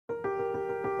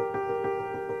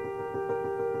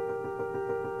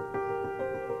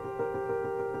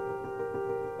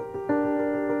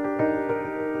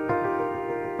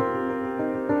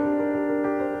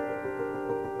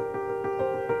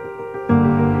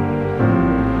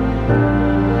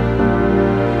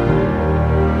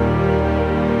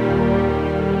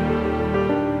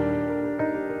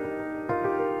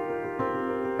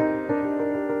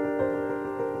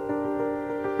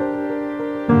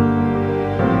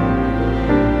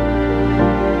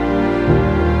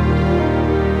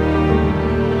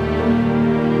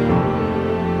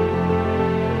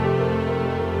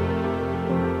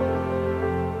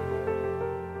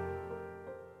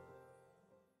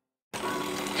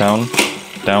down,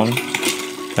 down,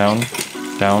 down,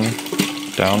 down,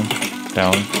 down,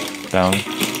 down, down,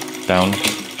 down,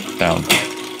 down.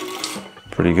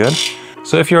 Pretty good.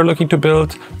 So if you're looking to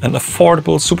build an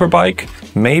affordable superbike,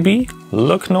 maybe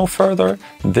look no further.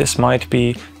 This might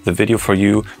be the video for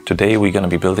you. Today we're going to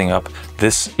be building up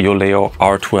this Yoeleo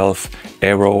R12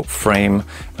 aero frame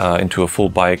into a full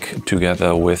bike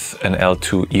together with an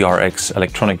L-Twoo eRX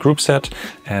electronic group set.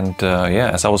 And yeah,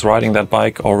 as I was riding that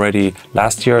bike already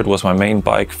last year, it was my main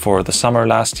bike for the summer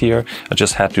last year. I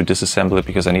just had to disassemble it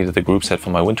because I needed the group set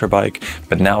for my winter bike,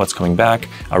 but now it's coming back.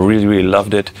 I really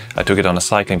loved it. I took it on a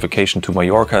cycling vacation to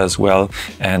Mallorca as well.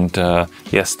 And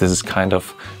yes, this is kind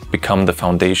of become the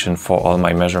foundation for all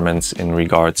my measurements in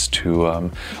regards to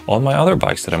all my other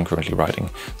bikes that I'm currently riding.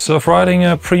 So if riding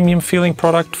a premium feeling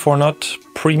product for not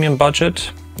premium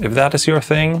budget, if that is your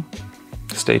thing,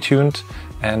 stay tuned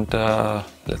and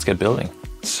let's get building.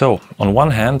 So on one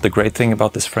hand, the great thing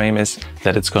about this frame is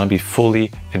that it's going to be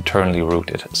fully internally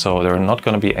routed. So there are not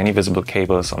going to be any visible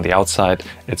cables on the outside.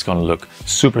 It's going to look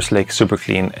super slick, super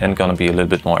clean, and going to be a little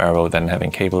bit more aero than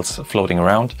having cables floating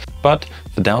around. But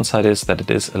the downside is that it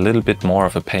is a little bit more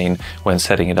of a pain when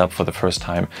setting it up for the first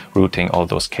time, routing all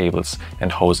those cables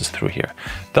and hoses through here.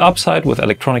 The upside with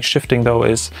electronic shifting though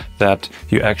is that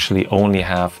you actually only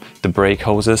have the brake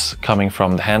hoses coming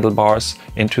from the handlebars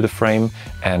into the frame,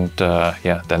 and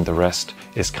yeah, then the rest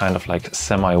is kind of like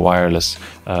semi-wireless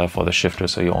for the shifter,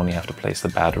 so you only have to place the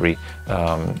battery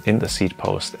in the seat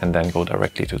post and then go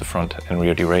directly to the front and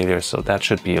rear derailleurs. So that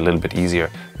should be a little bit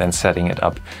easier than setting it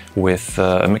up with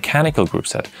a mechanical group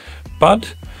set.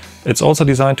 But it's also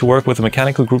designed to work with a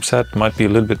mechanical group set. Might be a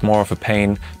little bit more of a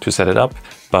pain to set it up,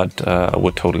 but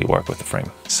would totally work with the frame.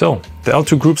 So the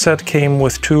L2 group set came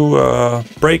with two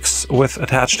brakes with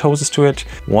attached hoses to it.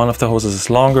 One of the hoses is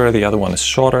longer, the other one is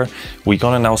shorter. We're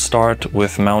gonna now start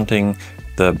with mounting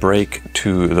the brake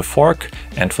to the fork,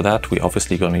 and for that we're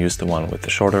obviously going to use the one with the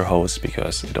shorter hose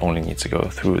because it only needs to go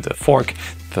through the fork.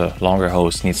 The longer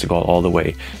hose needs to go all the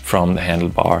way from the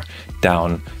handlebar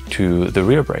down to the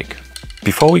rear brake.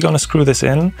 Before we're going to screw this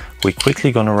in, we're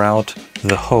quickly going to route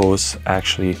the hose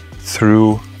actually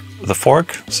through the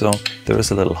fork. So there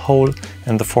is a little hole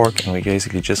in the fork, and we're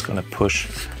basically just going to push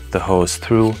the hose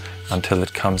through until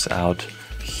it comes out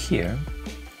here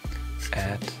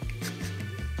at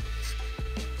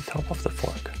the top of the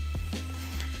fork.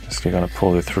 Just going to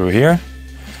pull it through here,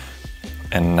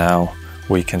 and now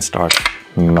we can start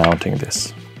mounting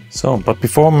this. So, but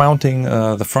before mounting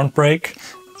the front brake,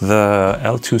 the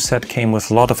L2 set came with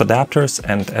a lot of adapters,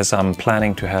 and as I'm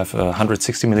planning to have a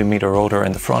 160mm rotor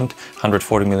in the front,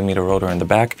 140mm rotor in the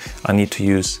back, I need to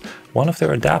use one of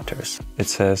their adapters. It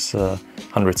says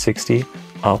 160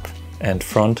 up and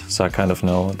front, so I kind of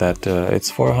know that it's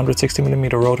for a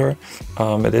 160mm rotor.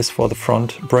 It is for the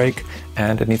front brake,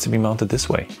 and it needs to be mounted this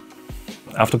way.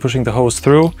 After pushing the hose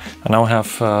through, I now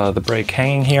have the brake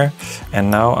hanging here, and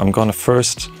now I'm gonna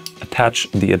first attach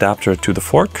the adapter to the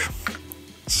fork.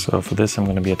 So for this, I'm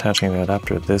going to be attaching the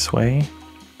adapter this way.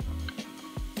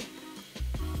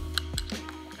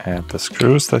 Add the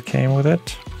screws that came with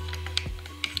it.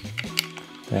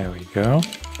 There we go.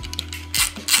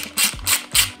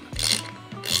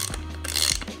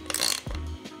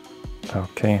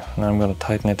 Okay, now I'm going to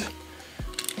tighten it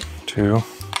to,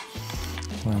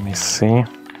 let me see,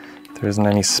 there isn't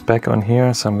any spec on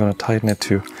here, so I'm going to tighten it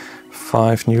to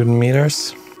 5 Newton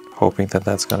meters, hoping that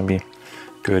that's going to be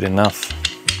good enough.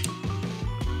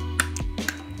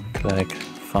 Like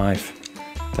 5,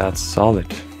 that's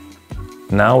solid.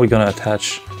 Now we're gonna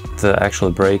attach the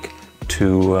actual brake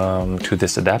to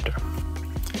this adapter.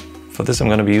 For this I'm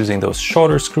gonna be using those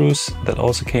shorter screws that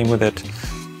also came with it.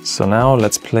 So now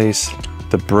let's place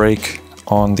the brake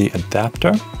on the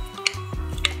adapter.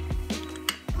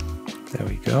 There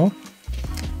we go.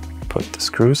 Put the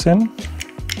screws in.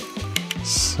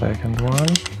 Second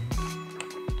one.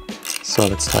 So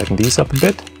let's tighten these up a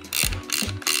bit.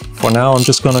 For now, I'm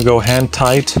just gonna go hand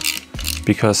tight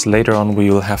because later on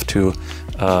we will have to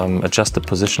adjust the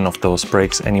position of those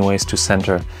brakes anyways to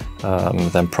center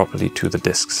them properly to the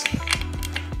discs.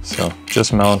 So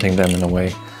just mounting them in a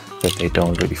way that they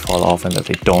don't really fall off and that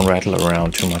they don't rattle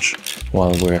around too much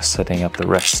while we're setting up the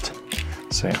rest.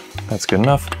 So yeah, that's good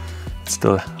enough. It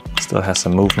still has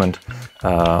some movement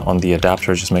on the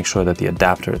adapter. Just make sure that the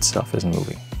adapter itself isn't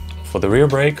moving. For the rear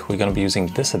brake, we're gonna be using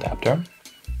this adapter,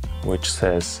 which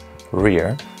says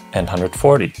rear and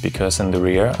 140, because in the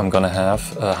rear I'm gonna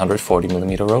have a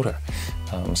 140mm rotor.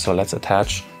 So let's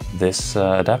attach this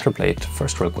adapter plate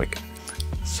first real quick.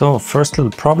 So first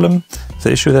little problem,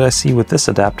 the issue that I see with this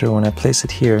adapter when I place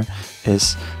it here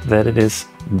is that it is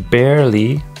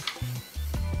barely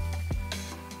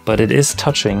but it is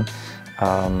touching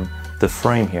the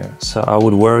frame here. So I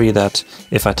would worry that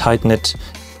if I tighten it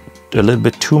a little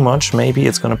bit too much, maybe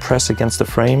it's going to press against the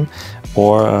frame,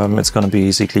 or it's going to be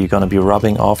basically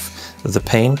rubbing off the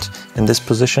paint in this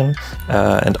position.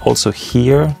 And also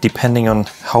here, depending on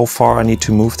how far I need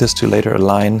to move this to later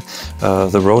align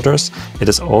the rotors, it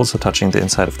is also touching the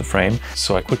inside of the frame.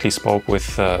 So I quickly spoke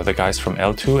with the guys from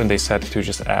L-Twoo, and they said to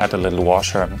just add a little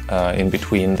washer in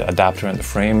between the adapter and the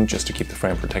frame, just to keep the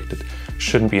frame protected.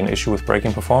 Shouldn't be an issue with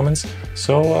braking performance.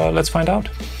 So let's find out.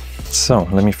 So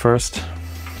let me first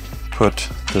put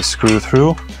the screw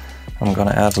through. I'm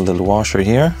gonna add a little washer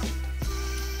here.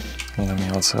 And let me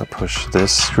also push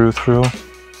this screw through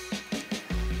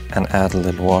and add a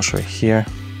little washer here.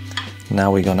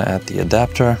 Now we're gonna add the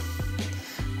adapter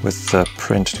with the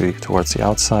print towards the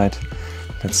outside.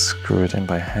 Let's screw it in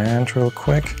by hand real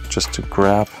quick, just to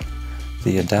grab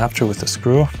the adapter with the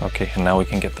screw. Okay, and now we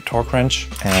can get the torque wrench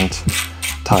and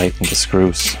tighten the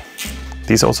screws.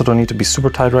 These also don't need to be super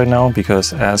tight right now,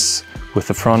 because as with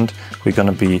the front, we're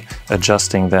going to be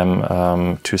adjusting them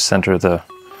to center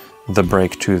the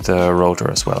brake to the rotor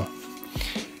as well.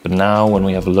 But now when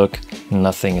we have a look,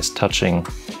 nothing is touching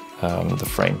the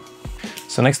frame.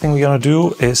 So next thing we're going to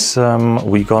do is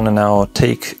we're going to now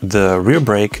take the rear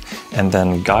brake and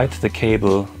then guide the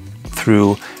cable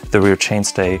through the rear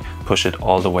chainstay, push it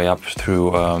all the way up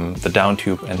through the down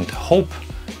tube, and hope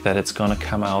that it's going to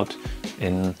come out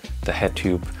in the head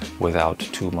tube without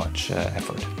too much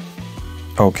effort.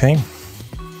 Okay,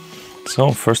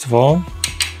 so first of all,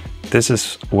 this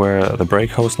is where the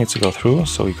brake hose needs to go through,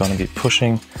 so we're going to be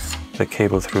pushing the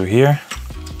cable through here.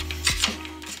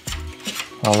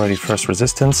 Already first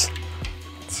resistance.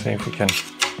 Let's see if we can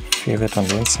feel it on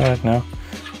the inside now.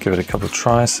 Give it a couple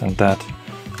tries, and that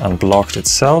unblocked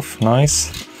itself.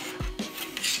 Nice.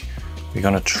 We're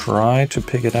going to try to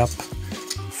pick it up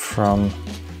from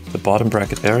the bottom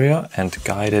bracket area and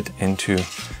guide it into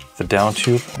the down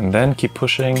tube, and then keep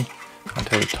pushing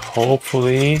until it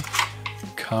hopefully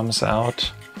comes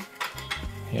out.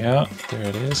 Yeah, there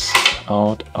it is,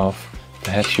 out of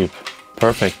the head tube.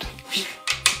 Perfect.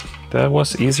 That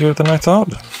was easier than I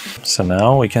thought. So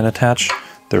now we can attach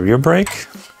the rear brake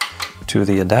to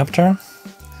the adapter.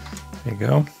 There you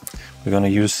go. We're going to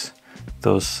use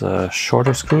those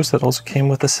shorter screws that also came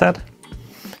with the set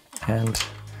and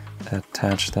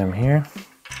attach them here.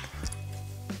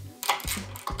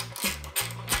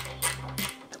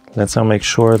 Let's now make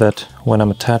sure that when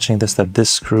I'm attaching this, that this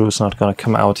screw is not going to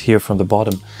come out here from the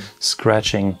bottom,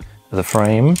 scratching the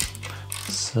frame.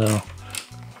 So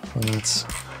let's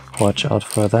watch out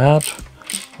for that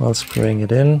while screwing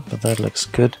it in, but that looks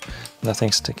good.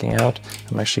 Nothing sticking out.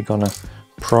 I'm actually going to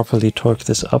properly torque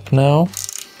this up now.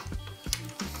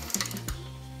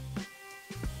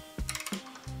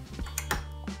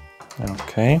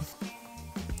 Okay.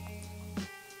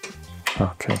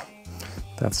 Okay,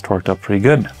 that's torqued up pretty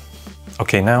good.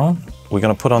 Okay, now we're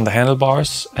gonna put on the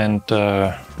handlebars and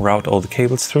route all the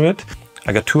cables through it.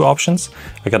 I got two options.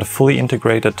 I got a fully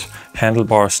integrated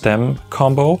handlebar stem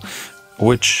combo,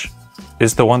 which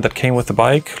is the one that came with the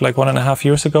bike like 1.5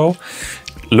 years ago.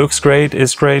 Looks great,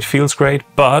 is great, feels great,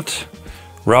 but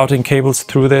routing cables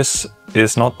through this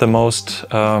is not the most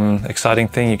exciting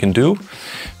thing you can do.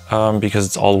 Because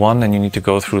it's all one and you need to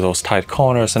go through those tight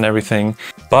corners and everything.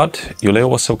 But Yoeleo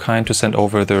was so kind to send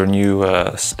over their new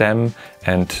stem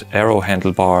and aero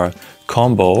handlebar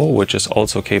combo, which is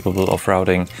also capable of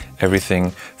routing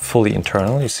everything fully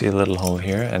internal. You see a little hole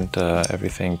here, and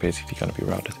everything basically going to be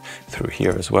routed through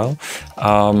here as well.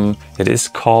 It is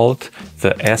called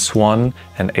the S1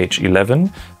 and H11.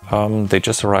 They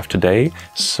just arrived today,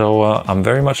 so I'm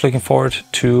very much looking forward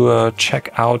to check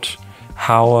out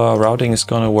how routing is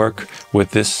going to work with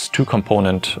this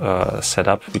two-component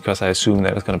setup, because I assume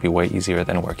that it's going to be way easier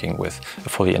than working with a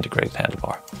fully integrated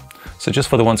handlebar. So just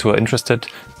for the ones who are interested,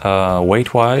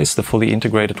 weight-wise, the fully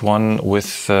integrated one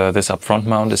with this up front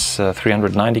mount is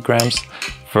 390 grams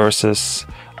versus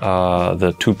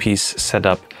the two-piece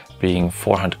setup being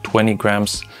 420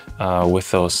 grams with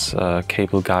those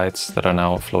cable guides that are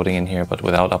now floating in here, but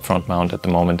without up front mount at the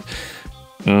moment.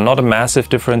 Not a massive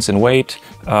difference in weight.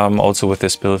 Also with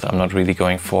this build, I'm not really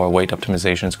going for weight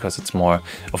optimizations because it's more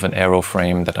of an aero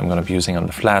frame that I'm going to be using on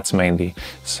the flats mainly.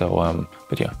 So,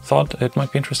 but yeah, thought it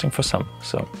might be interesting for some.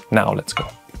 So now let's go.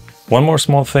 One more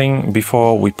small thing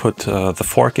before we put the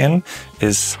fork in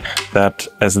is that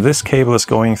as this cable is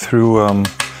going through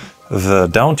the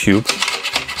down tube,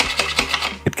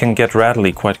 it can get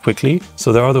rattly quite quickly.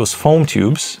 So there are those foam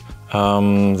tubes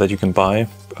that you can buy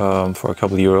for a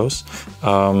couple of euros,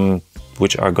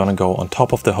 which are gonna go on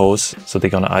top of the hose. So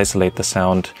they're gonna isolate the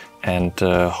sound and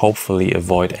hopefully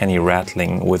avoid any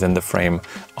rattling within the frame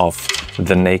of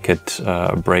the naked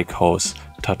brake hose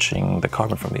touching the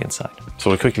carbon from the inside. So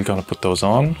we're quickly gonna put those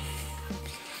on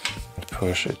and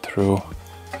push it through.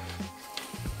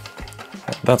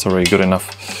 That's already good enough.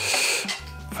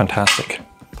 Fantastic.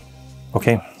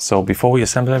 Okay, so before we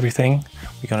assemble everything,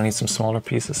 we're gonna need some smaller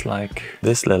pieces like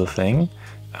this little thing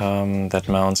that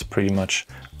mounts pretty much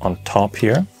on top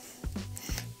here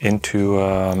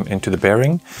into the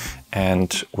bearing,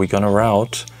 and we're gonna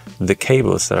route the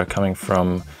cables that are coming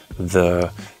from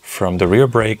the rear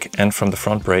brake and from the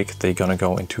front brake. They're gonna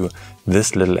go into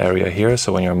this little area here,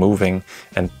 so when you're moving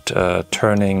and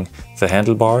turning the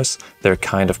handlebars, they're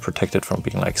kind of protected from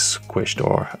being like squished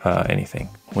or anything.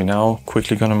 We're now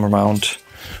quickly gonna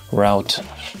route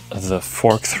the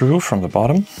fork through from the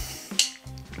bottom.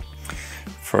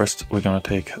 First, we're gonna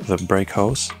take the brake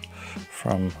hose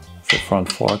from the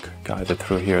front fork, guide it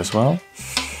through here as well.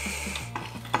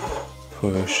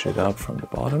 Push it up from the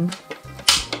bottom.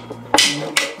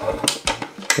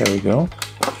 There we go.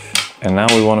 And now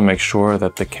we want to make sure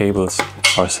that the cables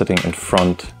are sitting in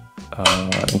front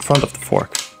of the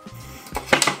fork.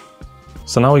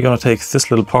 So now we're going to take this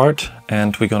little part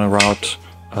and we're going to route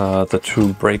the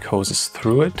two brake hoses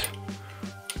through it.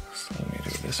 So let me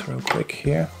do this real quick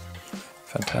here.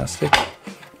 Fantastic.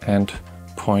 And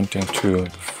pointing to the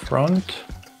front.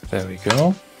 There we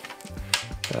go.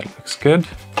 That looks good.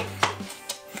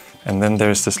 And then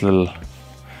there's this little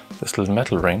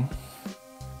metal ring.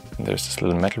 And there's this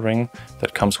little metal ring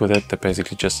that comes with it that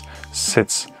basically just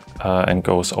sits and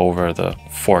goes over the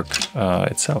fork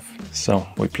itself. So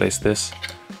we place this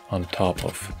on top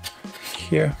of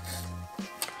here.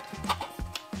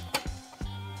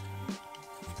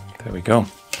 There we go.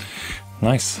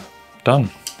 Nice,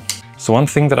 done. So one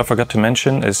thing that I forgot to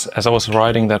mention is, as I was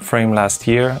riding that frame last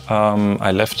year,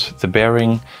 I left the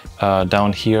bearing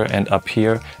down here and up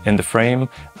here in the frame.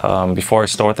 Before I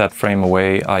stored that frame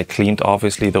away, I cleaned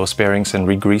obviously those bearings and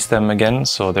re-greased them again,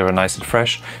 so they were nice and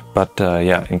fresh. But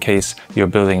yeah, in case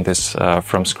you're building this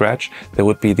from scratch, there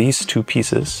would be these two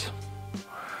pieces.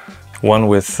 One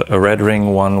with a red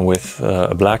ring, one with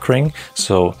a black ring.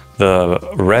 So the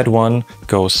red one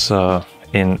goes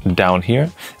in down here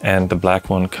and the black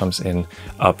one comes in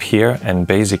up here, and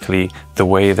basically the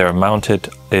way they're mounted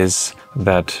is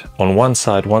that on one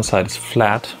side is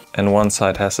flat and one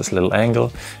side has this little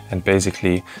angle, and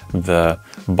basically the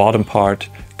bottom part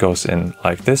goes in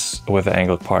like this with the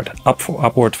angled part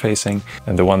upward facing,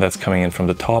 and the one that's coming in from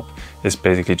the top is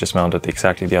basically just mounted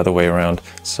exactly the other way around,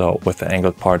 so with the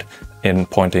angled part in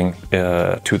pointing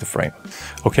to the frame.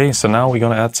 Okay, so now we're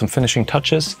gonna add some finishing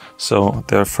touches. So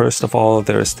there, first of all,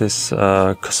 there's this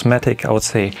cosmetic, I would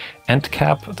say, end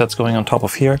cap that's going on top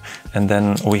of here, and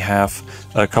then we have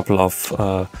a couple of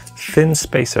thin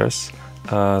spacers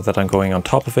that are going on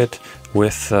top of it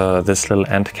with this little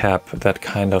end cap that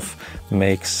kind of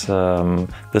makes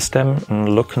the stem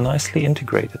look nicely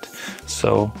integrated.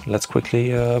 So let's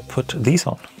quickly put these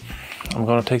on. I'm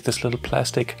gonna take this little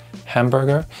plastic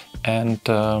hamburger and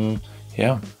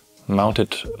yeah,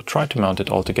 try to mount it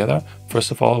all together.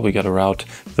 First of all, we gotta route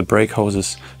the brake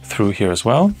hoses through here as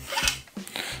well.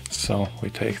 So we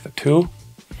take the two,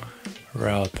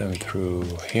 route them through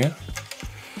here,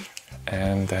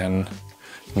 and then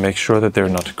make sure that they're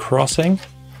not crossing.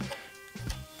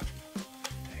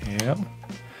 Yep.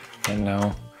 And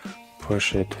now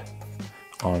push it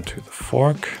onto the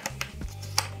fork.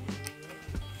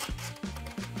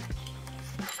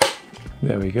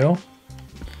 There we go.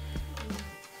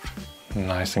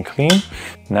 Nice and clean.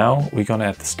 Now we're gonna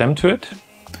add the stem to it.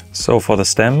 So for the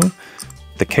stem,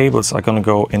 the cables are gonna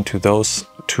go into those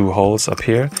two holes up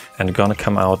here and gonna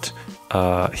come out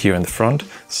here in the front.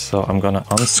 So I'm gonna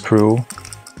unscrew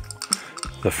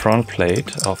the front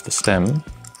plate of the stem.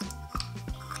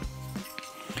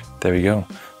 There we go.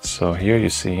 So here you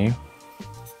see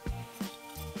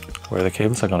where the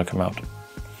cables are gonna come out.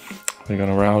 We're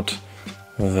gonna route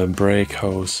the brake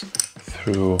hose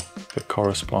through the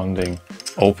corresponding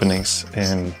openings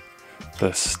in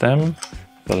the stem,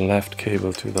 the left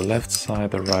cable to the left side,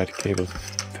 the right cable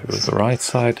to the right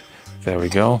side. There we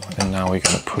go. And now we're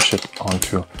gonna push it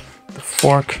onto the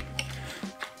fork.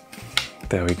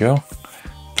 There we go.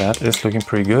 That is looking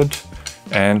pretty good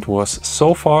and was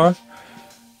so far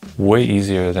way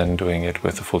easier than doing it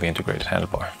with a fully integrated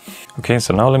handlebar. Okay,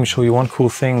 so now let me show you one cool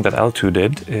thing that L-Twoo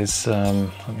did is,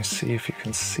 let me see if you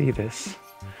can see this.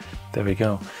 There we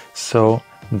go. So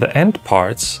the end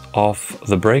parts of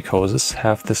the brake hoses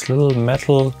have this little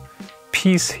metal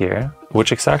piece here,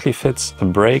 which exactly fits a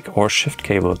brake or shift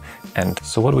cable end.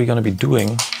 So what we're going to be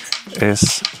doing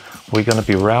is we're going to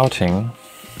be routing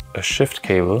a shift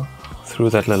cable through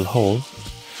that little hole,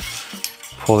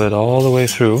 pull it all the way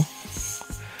through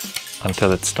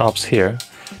until it stops here.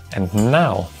 And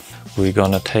now we're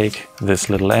going to take this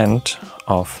little end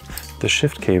of the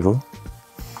shift cable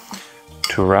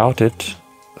to route it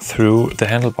through the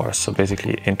handlebars, so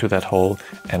basically into that hole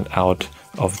and out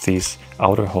of these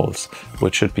outer holes,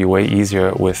 which should be way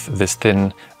easier with this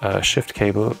thin shift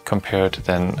cable compared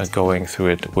than going through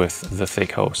it with the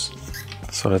thick hose.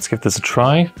 So let's give this a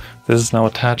try. This is now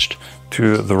attached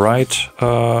to the right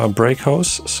brake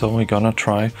hose, so we're gonna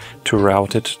try to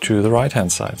route it to the right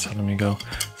hand side. So let me go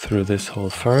through this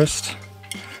hole first,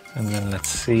 and then let's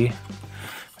see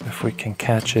if we can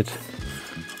catch it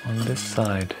on this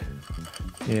side.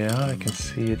 Yeah, I can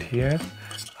see it here.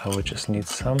 I would just need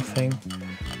something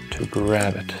to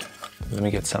grab it. Let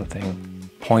me get something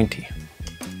pointy.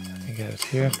 Let me get it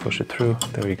here, push it through.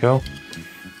 There we go.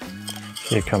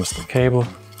 Here comes the cable.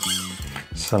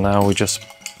 So now we just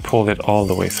pull it all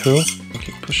the way through.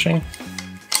 Keep pushing.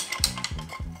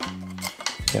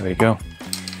 There we go.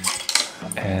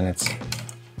 And it's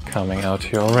coming out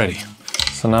here already.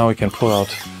 So now we can pull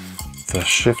out the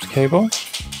shift cable.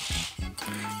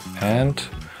 And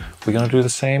we're gonna do the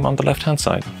same on the left hand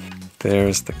side.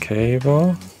 There's the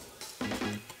cable.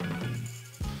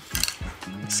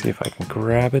 Let's see if I can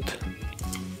grab it.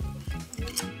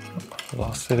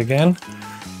 Lost it again.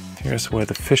 Here's where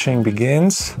the fishing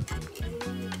begins.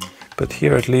 But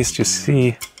here at least you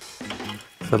see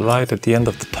the light at the end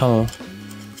of the tunnel,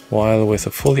 while with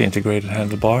a fully integrated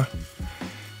handlebar,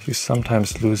 you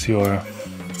sometimes lose your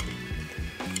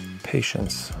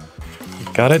patience.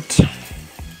 Got it.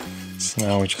 So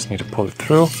now we just need to pull it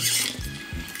through.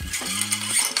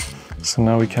 So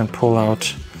now we can pull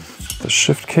out the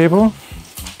shift cable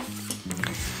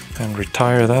and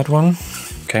retire that one.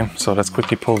 Okay, so let's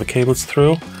quickly pull the cables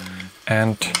through,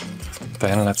 and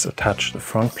then let's attach the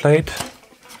front plate.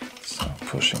 So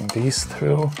pushing these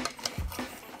through.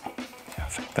 Yeah, I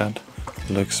think that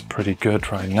looks pretty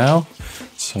good right now.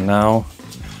 So now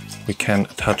we can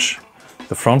attach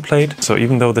the front plate. So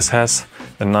even though this has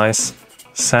a nice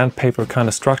sandpaper kind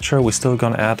of structure, we're still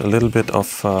gonna add a little bit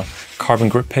of carbon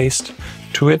grip paste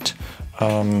to it,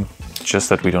 just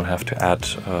that we don't have to add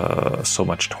so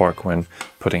much torque when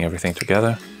putting everything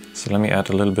together. So let me add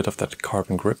a little bit of that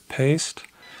carbon grip paste,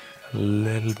 a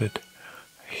little bit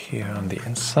here on the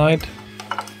inside,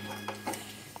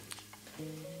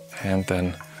 and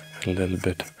then a little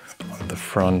bit on the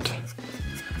front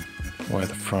where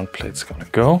the front plate's gonna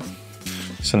go.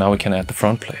 So now we can add the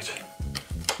front plate.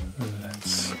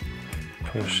 Let's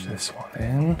push this one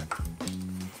in.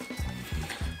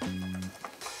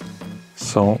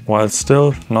 So while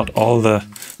still not all the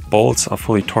bolts are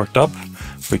fully torqued up,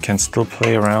 we can still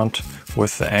play around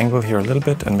with the angle here a little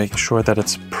bit and making sure that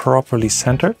it's properly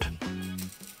centered.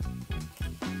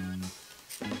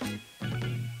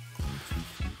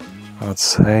 I would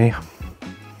say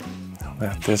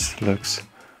that this looks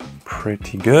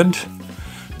pretty good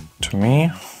to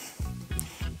me.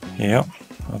 Yep,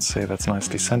 I'd say that's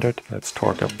nicely centered. Let's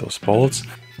torque up those bolts.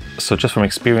 So just from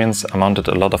experience, I mounted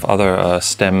a lot of other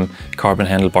stem carbon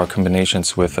handlebar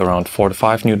combinations with around 4 to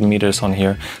 5 Newton meters on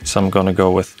here. So I'm gonna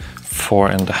go with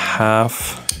 4.5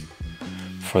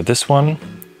 for this one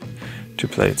to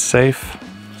play it safe.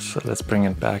 So let's bring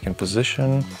it back in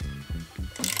position.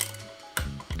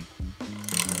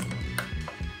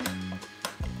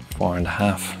 Four and a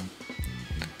half.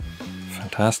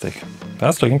 Fantastic.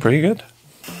 That's looking pretty good.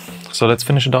 So let's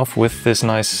finish it off with this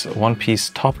nice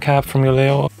one-piece top cap from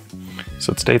Yoeleo.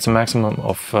 So it states a maximum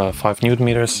of 5 Newton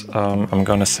meters. I'm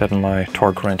gonna set my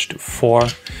torque wrench to 4,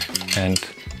 and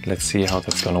let's see how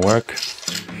that's gonna work.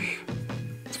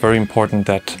 It's very important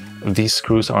that these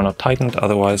screws are not tightened,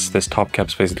 otherwise this top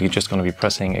cap's basically just gonna be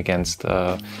pressing against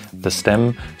the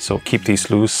stem. So keep these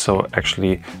loose, so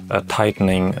actually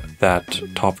tightening that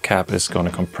top cap is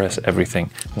gonna compress everything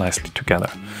nicely together.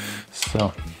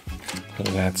 So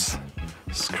let's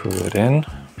screw it in.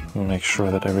 Make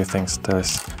sure that everything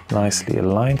stays nicely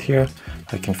aligned here.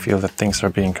 I can feel that things are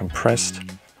being compressed.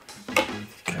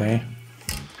 Okay.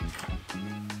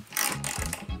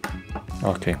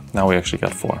 Okay, now we actually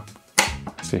got 4.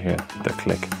 See here, the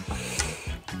click.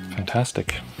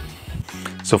 Fantastic.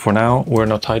 So for now, we're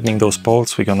not tightening those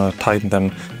bolts. We're gonna tighten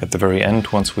them at the very end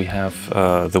once we have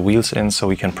the wheels in, so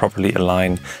we can properly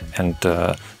align and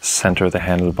center the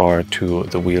handlebar to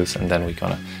the wheels, and then we're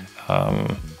gonna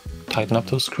tighten up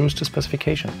those screws to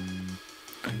specification.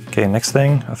 Okay, next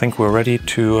thing, I think we're ready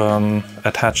to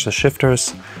attach the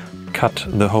shifters. cut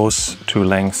the hose to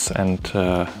lengths and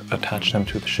attach them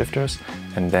to the shifters,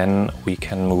 and then we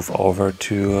can move over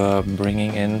to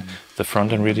bringing in the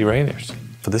front and rear derailleurs.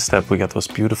 For this step we got those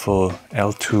beautiful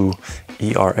L-Twoo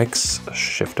eRX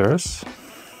shifters.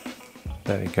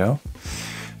 There you go.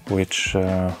 Which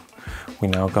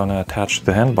we're now gonna attach to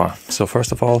the handlebar. So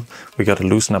first of all, we gotta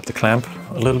loosen up the clamp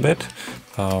a little bit.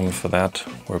 For that,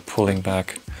 we're pulling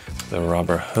back the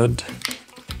rubber hood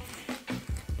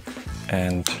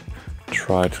and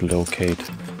try to locate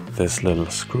this little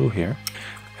screw here.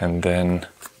 And then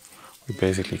we're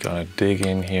basically gonna dig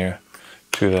in here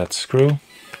to that screw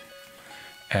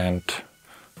and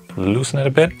loosen it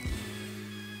a bit,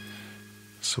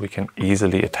 so we can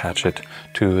easily attach it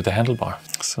to the handlebar.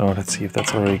 So let's see if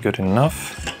that's already good enough.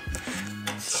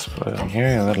 Let's put it on here,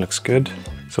 yeah, that looks good.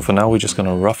 So for now we're just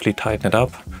gonna roughly tighten it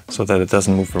up so that it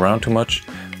doesn't move around too much,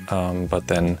 but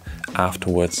then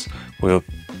afterwards we'll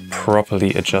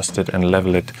properly adjust it and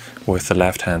level it with the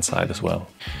left hand side as well.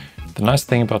 The nice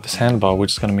thing about this handlebar,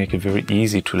 which is gonna make it very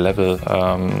easy to level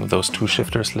those two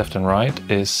shifters left and right,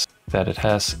 is that it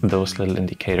has those little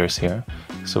indicators here.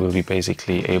 So we'll be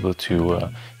basically able to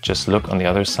just look on the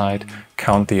other side,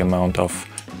 count the amount of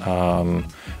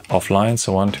lines.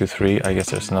 So 1, 2, 3, I guess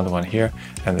there's another one here.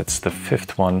 And it's the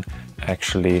fifth one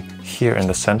actually here in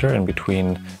the center, in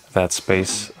between that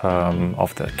space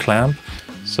of the clamp.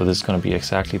 So this is gonna be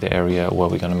exactly the area where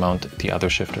we're gonna mount the other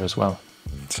shifter as well.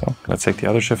 So let's take the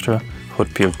other shifter,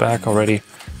 hood peeled back already,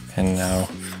 and now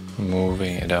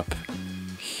moving it up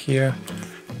here.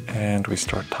 And we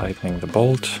start tightening the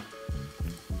bolt.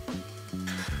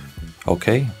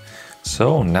 Okay,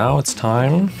 so now it's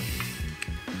time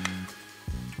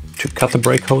to cut the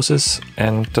brake hoses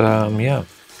and yeah,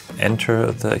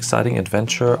 enter the exciting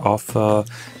adventure of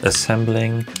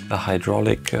assembling a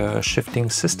hydraulic shifting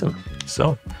system.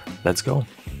 So let's go.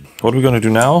 What we're going to do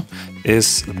now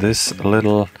is this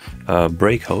little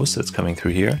brake hose that's coming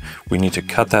through here. We need to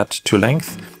cut that to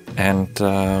length and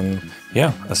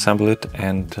yeah, assemble it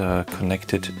and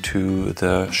connect it to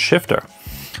the shifter.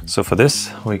 So for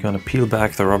this, we're going to peel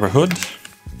back the rubber hood,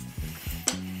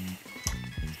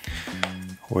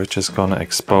 which is going to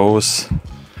expose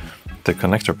the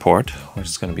connector port, which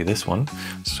is going to be this one.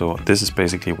 So this is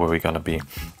basically where we're going to be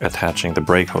attaching the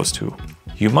brake hose to.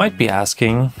 You might be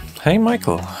asking, hey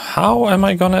Michael, how am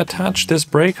I going to attach this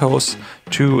brake hose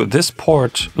to this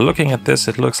port? Looking at this,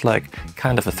 it looks like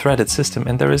kind of a threaded system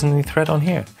and there isn't any thread on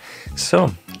here. So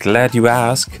glad you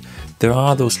asked. There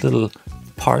are those little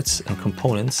parts and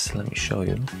components. Let me show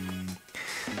you.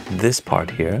 This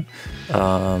part here,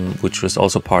 which was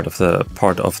also part of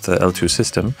the L-Twoo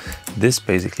system, this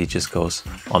basically just goes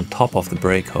on top of the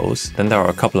brake hose. Then there are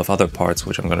a couple of other parts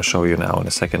which I'm going to show you now in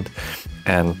a second.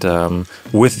 And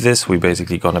with this, we're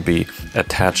basically going to be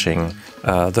attaching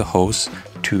the hose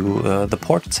to the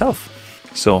port itself.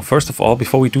 So first of all,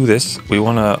 before we do this, we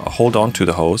want to hold on to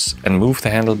the hose and move the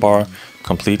handlebar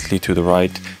completely to the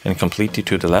right and completely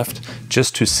to the left,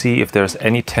 just to see if there's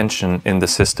any tension in the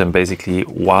system, basically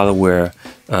while we're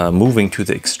moving to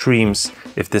the extremes,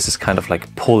 if this is kind of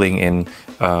like pulling in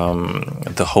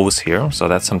the hose here. So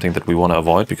that's something that we want to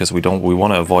avoid, because we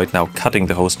want to avoid now cutting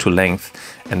the hose to length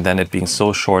and then it being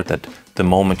so short that the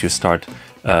moment you start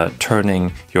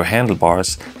turning your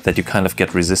handlebars, that you kind of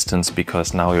get resistance,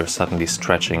 because now you're suddenly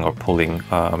stretching or pulling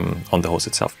on the hose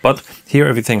itself. But here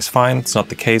everything's fine. It's not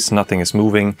the case. Nothing is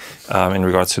moving in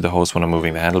regards to the hose when I'm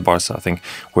moving the handlebars. So I think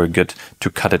we're good to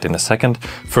cut it in a second.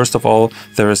 First of all,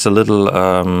 there is a little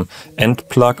end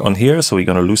plug on here, so we're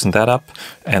going to loosen that up,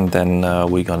 and then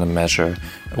we're going to measure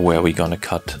where we're going to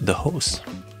cut the hose.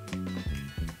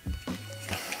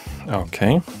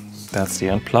 Okay, that's the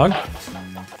end plug.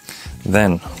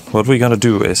 Then what we're gonna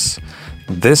do is,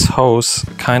 this hose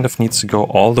kind of needs to go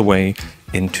all the way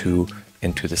into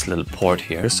this little port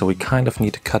here. So we kind of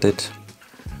need to cut it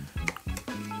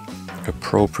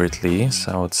appropriately.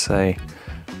 So I would say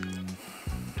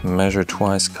measure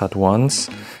twice, cut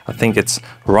once. I think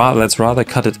let's rather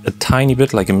cut it a tiny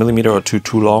bit, like a millimeter or two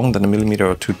too long than a millimeter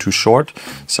or two too short.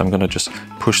 So I'm gonna just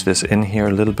push this in here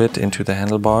a little bit into the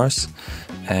handlebars,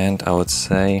 and I would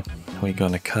say we're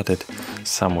gonna cut it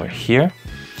somewhere here.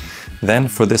 Then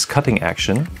for this cutting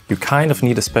action, you kind of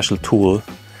need a special tool.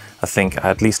 I think I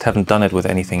at least haven't done it with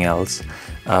anything else.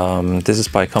 This is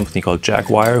by a company called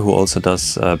Jaguar, who also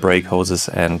does brake hoses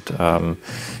and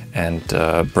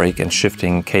brake and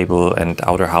shifting cable and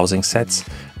outer housing sets.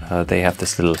 They have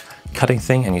this little cutting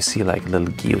thing, and you see like a little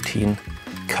guillotine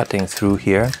cutting through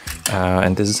here.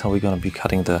 And this is how we're gonna be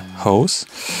cutting the hose.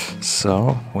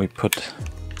 So we put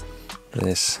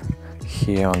this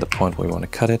here on the point where we want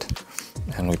to cut it,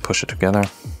 and we push it together.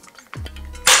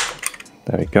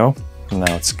 There we go.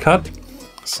 Now it's cut.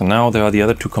 So now there are the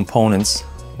other two components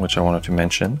which I wanted to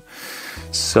mention.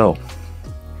 So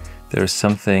there's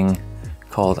something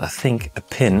called, I think, a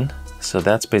pin. So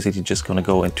that's basically just going to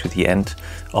go into the end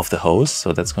of the hose.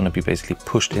 So that's going to be basically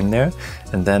pushed in there.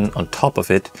 And then on top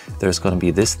of it, there's going to be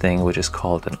this thing, which is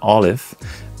called an olive.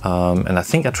 And I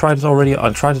think I tried it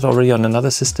already on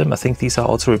another system. I think these are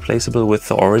also replaceable with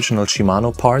the original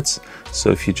Shimano parts.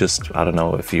 So if you just, I don't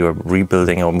know, if you're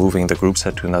rebuilding or moving the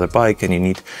Groupset to another bike and you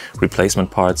need replacement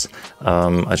parts,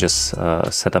 I just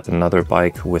set up another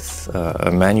bike with a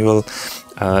manual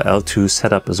L-Twoo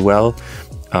setup as well.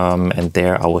 And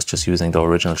there I was just using the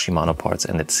original Shimano parts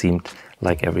and it seemed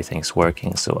like everything's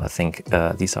working. So I think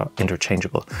these are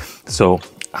interchangeable. So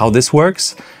how this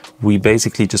works, we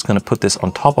basically just gonna put this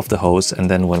on top of the hose, and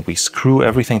then when we screw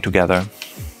everything together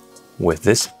with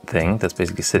this thing that's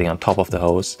basically sitting on top of the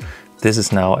hose, this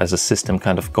is now as a system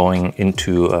kind of going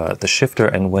into the shifter,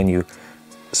 and when you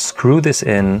screw this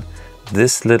in,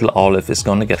 this little olive is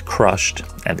going to get crushed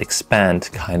and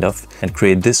expand kind of and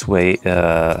create this way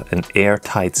an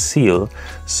airtight seal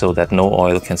so that no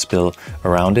oil can spill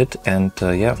around it. And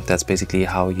yeah, that's basically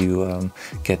how you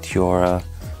get your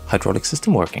hydraulic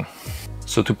system working.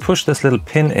 So to push this little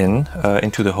pin in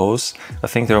into the hose, I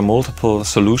think there are multiple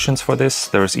solutions for this.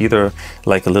 There's either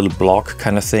like a little block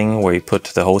kind of thing where you put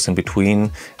the hose in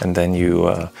between and then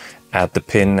you add the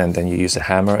pin and then you use a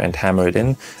hammer and hammer it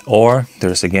in. Or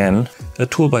there's again a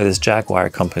tool by this Jaguar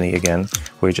company again,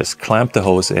 where you just clamp the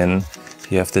hose in.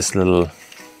 You have this little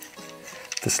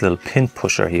pin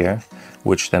pusher here,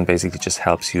 which then basically just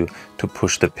helps you to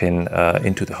push the pin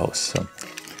into the hose. So,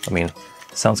 I mean,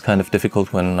 sounds kind of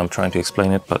difficult when I'm trying to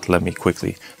explain it, but let me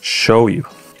quickly show you.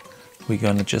 We're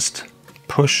gonna just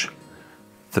push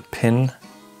the pin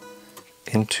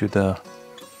into the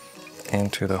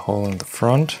hole in the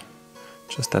front,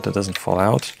 just that it doesn't fall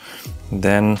out.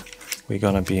 Then we're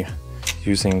gonna be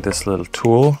using this little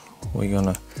tool. We're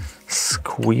gonna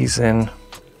squeeze in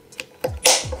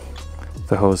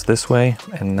the hose this way,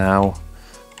 and now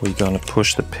we're gonna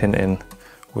push the pin in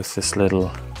with this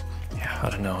little, I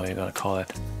don't know how you're gonna call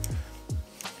it.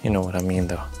 You know what I mean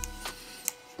though.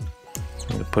 So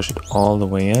I'm gonna push it all the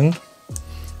way in.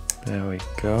 There we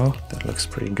go. That looks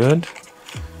pretty good.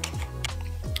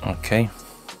 Okay.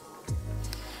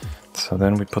 So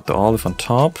then we put the olive on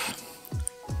top.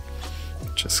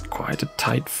 Just quite a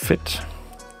tight fit.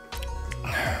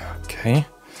 Okay.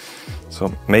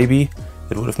 So maybe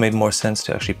it would have made more sense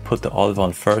to actually put the olive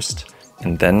on first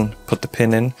and then put the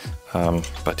pin in.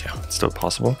 But yeah, it's still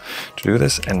possible to do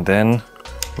this. And then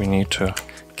we need to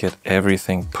get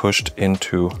everything pushed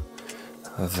into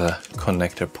the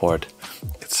connector port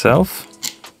itself.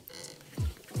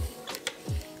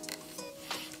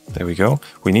 There we go.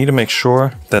 We need to make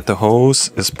sure that the hose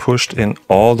is pushed in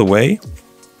all the way.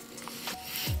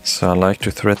 So I like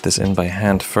to thread this in by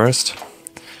hand first,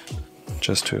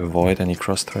 just to avoid any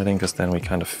cross threading, because then we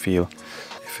kind of feel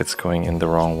if it's going in the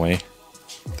wrong way.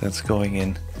 That's going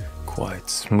in quite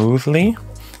smoothly.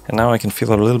 And now I can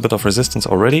feel a little bit of resistance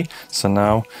already. So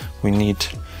now we need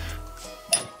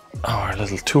our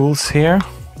little tools here.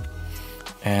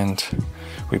 And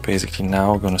we basically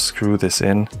now going to screw this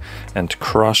in and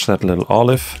crush that little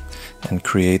olive and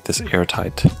create this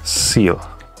airtight seal.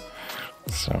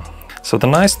 So the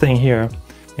nice thing here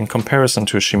in comparison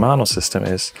to a Shimano system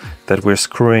is that we're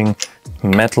screwing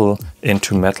metal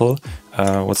into metal.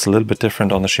 What's a little bit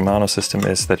different on the Shimano system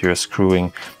is that you're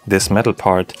screwing this metal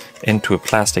part into a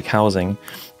plastic housing,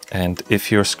 and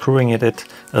if you're screwing it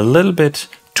a little bit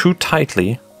too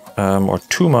tightly or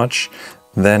too much,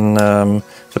 then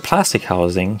the plastic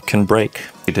housing can break.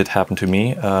 It did happen to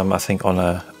me, I think on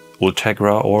a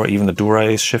Ultegra or even the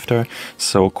derailleurs shifter,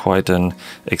 so quite an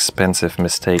expensive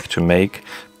mistake to make.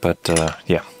 But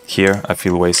yeah, here I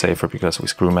feel way safer because we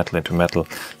screw metal into metal,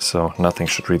 so nothing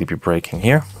should really be breaking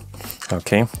here.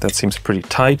 Okay, that seems pretty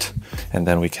tight. And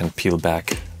then we can peel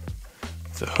back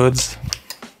the hoods.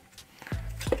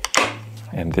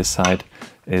 And this side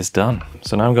is done.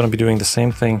 So now I'm going to be doing the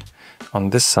same thing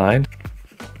on this side.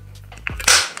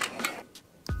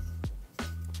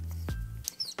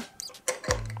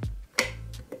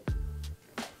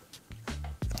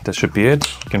 That should be it.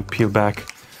 You can peel back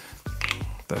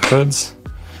the hoods,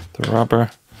 the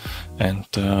rubber, and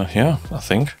yeah, I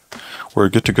think we're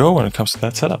good to go when it comes to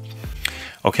that setup.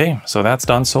 Okay, so that's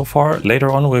done so far.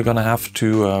 Later on, we're gonna have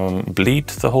to bleed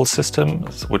the whole system,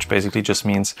 which basically just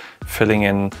means filling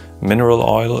in mineral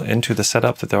oil into the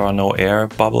setup, that there are no air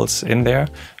bubbles in there.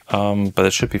 but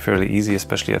it should be fairly easy,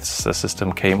 especially as the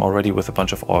system came already with a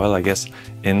bunch of oil, I guess,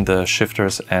 in the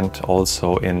shifters and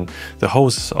also in the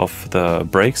hoses of the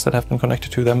brakes that have been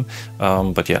connected to them.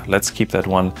 But yeah, let's keep that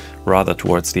one rather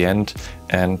towards the end.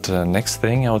 And next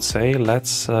thing I would say,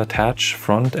 let's attach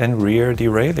front and rear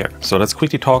derailleur. So let's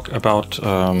quickly talk about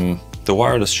the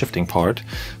wireless shifting part.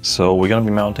 So we're going to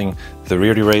be mounting the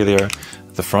rear derailleur,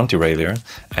 the front derailleur,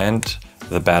 and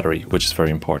the battery, which is very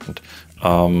important.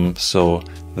 So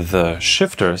the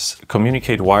shifters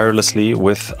communicate wirelessly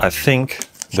with, I think,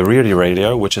 the rear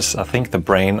derailleur, which is, I think, the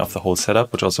brain of the whole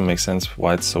setup, which also makes sense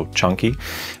why it's so chunky.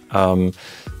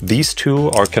 These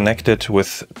two are connected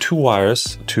with two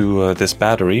wires to this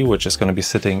battery, which is going to be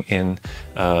sitting in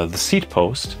the seat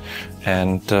post.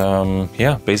 And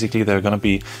yeah, basically there are going to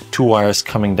be two wires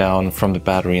coming down from the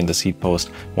battery in the seat post,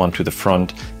 one to the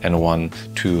front and one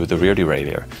to the rear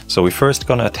derailleur. So we're first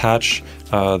going to attach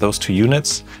those two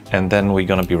units, and then we're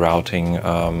going to be routing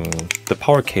the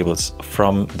power cables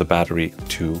from the battery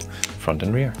to front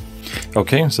and rear.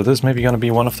 Okay, so this is maybe going to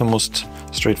be one of the most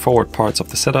straightforward parts of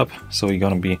the setup. So we're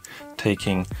going to be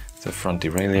taking the front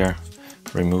derailleur,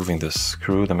 removing the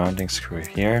screw, the mounting screw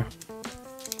here,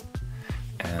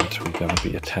 and we're going to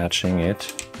be attaching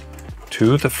it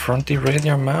to the front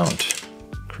derailleur mount.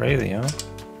 Crazy, huh?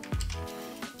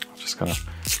 I'm just going to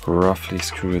roughly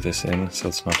screw this in so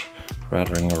it's not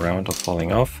rattling around or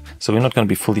falling off. So we're not going to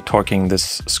be fully torquing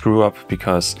this screw up,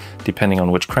 because depending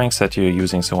on which crankset you're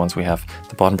using, so once we have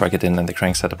the bottom bracket in and the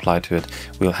crankset applied to it,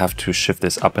 we'll have to shift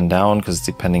this up and down, because it's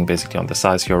depending basically on the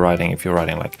size you're riding. If you're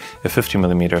riding like a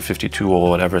 50mm, 52 or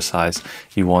whatever size,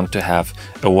 you want to have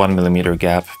a 1mm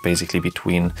gap basically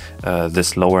between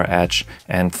this lower edge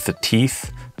and the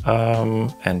teeth.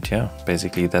 And yeah,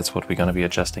 basically that's what we're going to be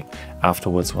adjusting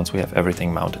afterwards once we have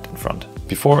everything mounted in front.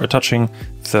 Before attaching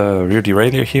the rear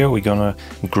derailleur here, we're going to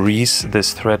grease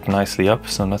this thread nicely up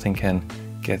so nothing can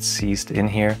get seized in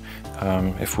here.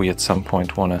 If we at some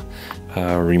point want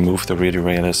to remove the rear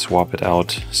derailleur, swap it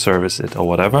out, service it or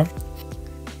whatever.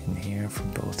 In here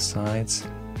from both sides.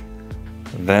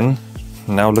 Then,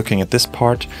 now looking at this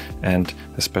part, and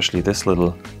especially this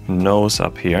little nose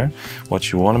up here,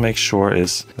 what you want to make sure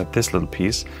is that this little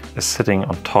piece is sitting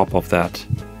on top of that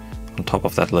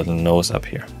little nose up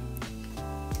here.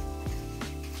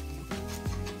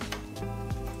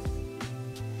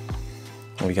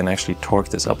 And we can actually torque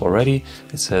this up already.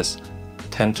 It says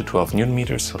 10 to 12 Newton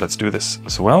meters, so let's do this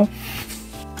as well.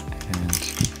 And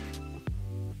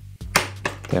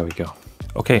there we go.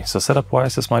 Okay, so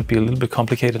setup-wise, this might be a little bit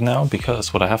complicated now,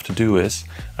 because what I have to do is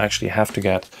I actually have to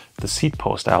get the seat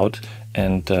post out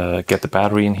and get the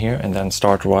battery in here, and then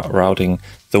start routing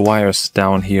the wires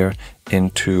down here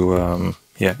into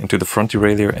into the front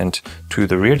derailleur and to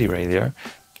the rear derailleur.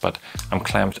 But I'm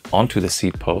clamped onto the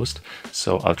seat post,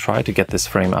 so I'll try to get this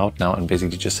frame out now and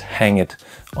basically just hang it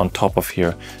on top of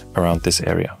here around this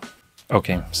area.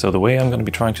 Okay, so the way I'm going to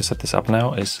be trying to set this up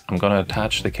now is I'm going to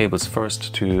attach the cables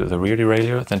first to the rear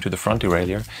derailleur, then to the front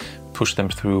derailleur, push them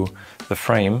through the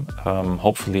frame,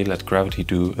 hopefully let gravity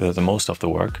do the most of the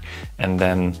work, and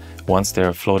then once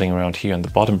they're floating around here in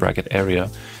the bottom bracket area,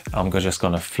 I'm just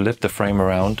going to flip the frame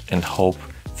around and hope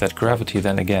that gravity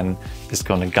then again is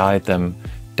going to guide them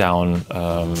down,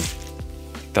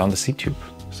 down the seat tube.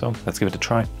 So let's give it a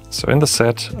try. So in the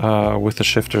set with the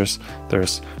shifters,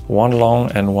 there's one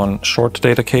long and one short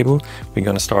data cable. We're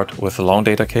going to start with the long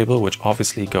data cable, which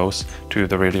obviously goes to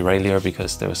the rear derailleur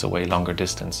because there's a way longer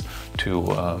distance to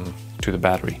the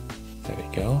battery. There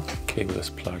we go. Cable is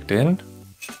plugged in.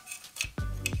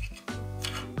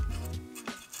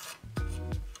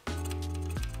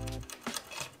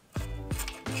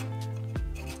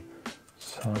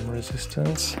 Some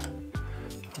resistance.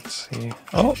 Let's see.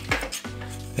 Oh,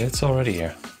 it's already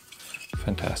here.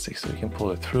 Fantastic. So we can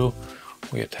pull it through.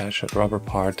 We attach that rubber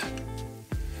part,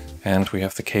 and we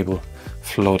have the cable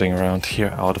floating around here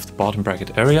out of the bottom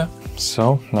bracket area.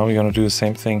 So now we're going to do the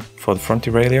same thing for the front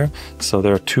derailleur. So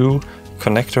there are two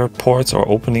connector ports or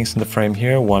openings in the frame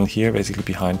here, one here basically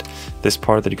behind this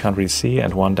part that you can't really see,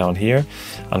 and one down here.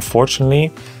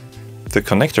 Unfortunately, the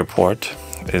connector port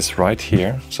is right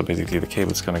here, so basically the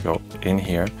cable is going to go in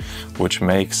here, which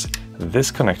makes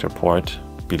this connector port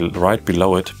right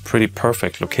below it pretty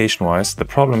perfect location wise. The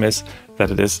problem is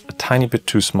that it is a tiny bit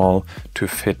too small to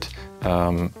fit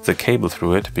the cable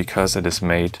through it, because it is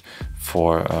made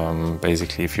for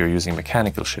basically if you're using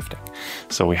mechanical shifting.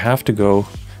 So we have to go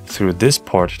through this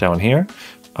port down here,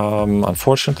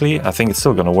 Unfortunately, I think it's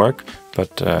still going to work,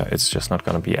 but it's just not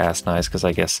going to be as nice, because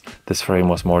I guess this frame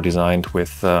was more designed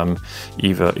with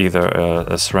either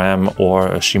a SRAM or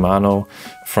a Shimano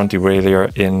front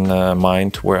derailleur in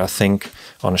mind, where I think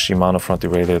on a Shimano front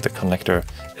derailleur the connector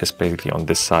is basically on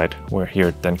this side, where here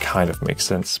it then kind of makes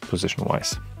sense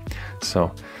position-wise.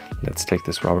 So let's take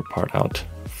this rubber part out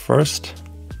first.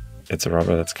 It's a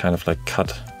rubber that's kind of like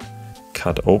cut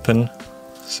open,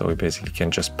 so we basically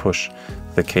can just push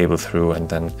the cable through and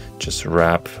then just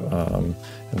wrap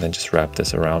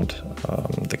this around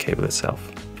the cable itself.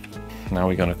 Now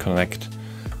we're going to connect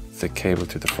the cable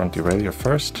to the front derailleur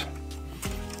first,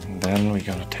 and then we're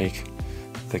going to take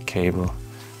the cable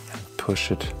and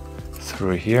push it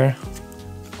through here.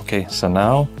 Okay, so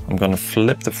now I'm going to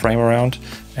flip the frame around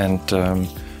and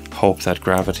hope that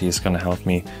gravity is going to help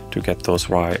me to get those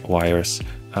wires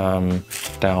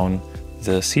down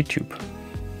the seat tube.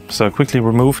 So I quickly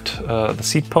removed the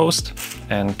seat post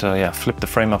and flipped the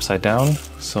frame upside down.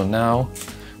 So now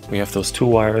we have those two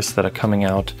wires that are coming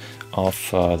out of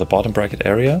the bottom bracket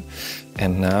area.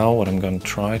 And now what I'm going to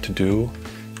try to do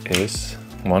is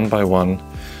one by one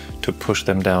to push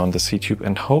them down the seat tube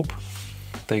and hope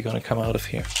they're going to come out of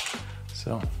here.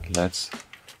 So let's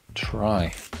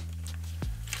try.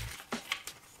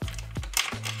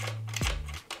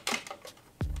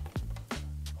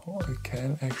 Oh, I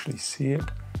can actually see it.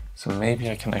 So maybe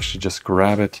I can actually just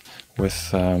grab it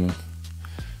with a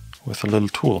little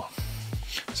tool.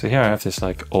 So here I have this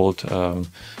like old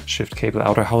shift cable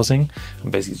outer housing.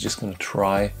 I'm basically just going to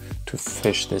try to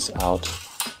fish this out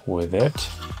with it.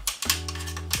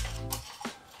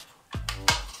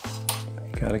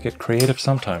 You gotta get creative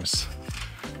sometimes.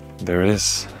 There it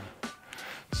is.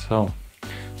 So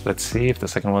let's see if the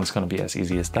second one's going to be as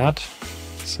easy as that.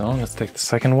 So let's take the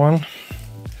second one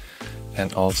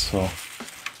and also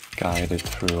guide it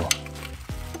through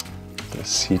the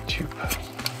seat tube.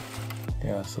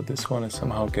 Yeah, so this one is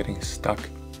somehow getting stuck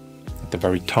at the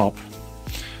very top.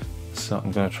 So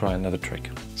I'm going to try another trick.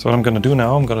 So what I'm going to do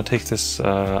now, I'm going to take this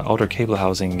outer cable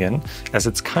housing again. As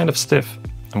it's kind of stiff,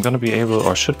 I'm going to be able,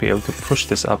 or should be able, to push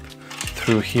this up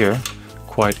through here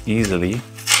quite easily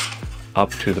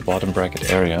up to the bottom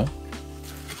bracket area.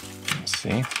 Let's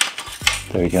see.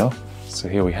 There you go. So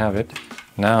here we have it.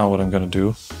 Now what I'm going to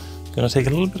do, I'm going to take a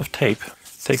little bit of tape,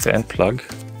 take the end plug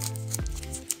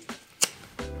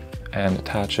and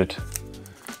attach it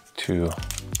to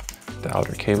the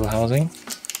outer cable housing.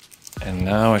 And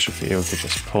now I should be able to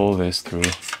just pull this through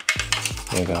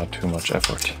without too much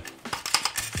effort.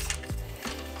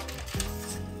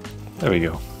 There we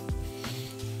go.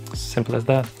 Simple as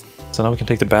that. So now we can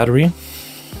take the battery,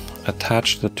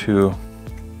 attach the two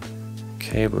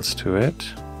cables to it.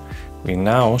 We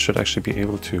now should actually be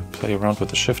able to play around with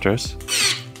the shifters.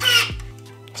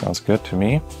 Sounds good to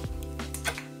me.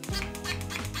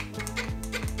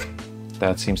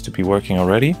 That seems to be working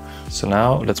already. So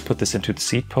now let's put this into the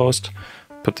seat post,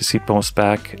 put the seat post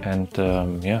back, and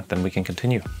yeah, then we can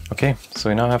continue. Okay, so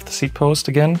we now have the seat post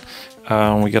again.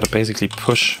 We gotta basically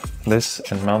push this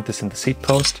and mount this in the seat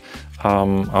post. I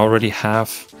already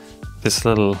have this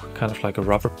little kind of like a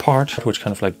rubber part, which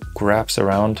kind of like grabs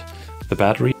around the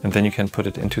battery, and then you can put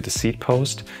it into the seat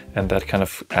post, and that kind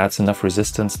of adds enough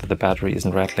resistance that the battery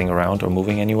isn't rattling around or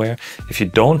moving anywhere. If you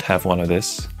don't have one of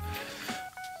this,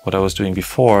 what I was doing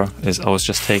before is I was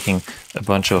just taking a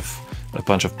bunch of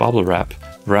bubble wrap,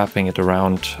 wrapping it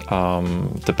around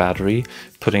the battery,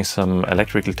 putting some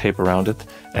electrical tape around it,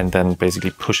 and then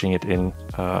basically pushing it in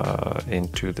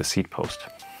into the seat post.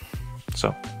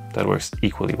 So that works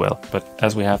equally well. But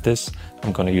as we have this,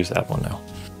 I'm going to use that one now.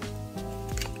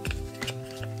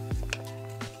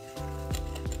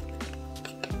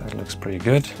 That looks pretty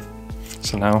good.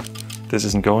 So now this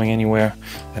isn't going anywhere,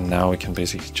 and now we can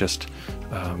basically just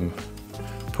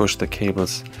push the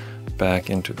cables back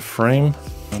into the frame.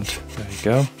 And there you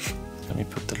go. Let me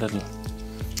put the little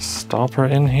stopper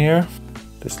in here.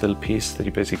 This little piece that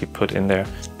you basically put in there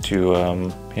to,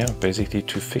 yeah, basically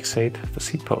to fixate the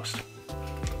seat post.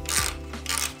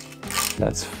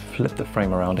 Let's flip the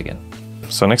frame around again.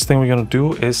 So next thing we're gonna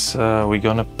do is we're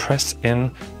gonna press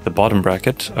in the bottom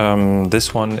bracket.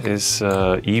 This one is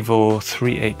Evo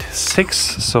 386.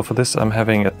 So for this I'm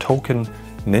having a Token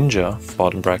Ninja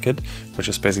bottom bracket, which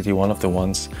is basically one of the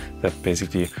ones that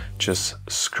basically just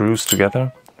screws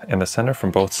together in the center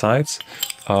from both sides.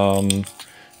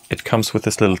 It comes with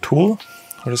this little tool,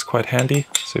 which is quite handy.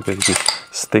 So you basically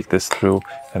stick this through,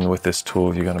 and with this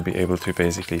tool you're going to be able to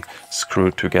basically screw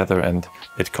it together, and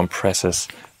it compresses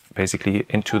basically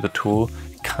into the tool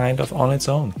kind of on its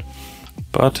own.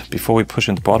 But before we push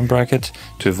in the bottom bracket,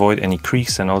 to avoid any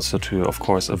creaks and also to, of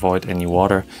course, avoid any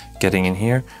water getting in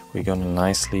here, we're gonna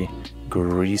nicely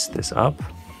grease this up.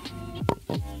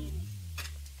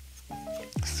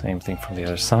 Same thing from the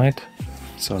other side.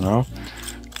 So now,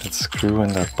 let's screw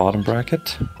in that bottom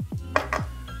bracket.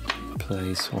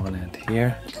 Place one end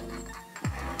here.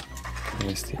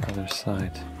 Place the other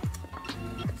side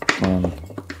on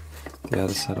the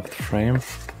other side of the frame.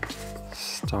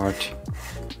 Start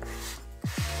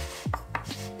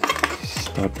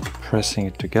pressing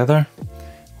it together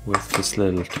with this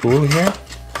little tool here.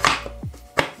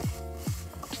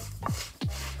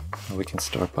 We can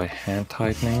start by hand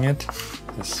tightening it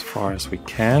as far as we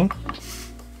can.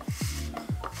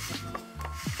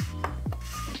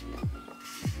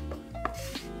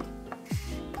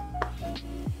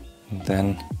 And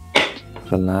then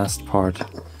the last part,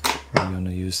 I'm going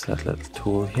to use that little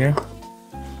tool here.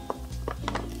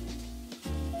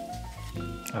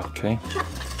 Okay.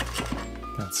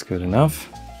 That's good enough.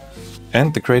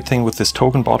 And the great thing with this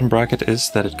token bottom bracket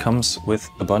is that it comes with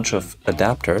a bunch of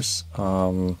adapters.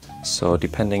 So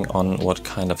depending on what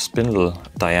kind of spindle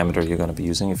diameter you're going to be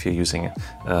using, if you're using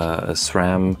a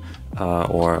SRAM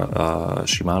or a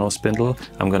Shimano spindle,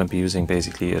 I'm going to be using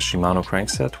basically a Shimano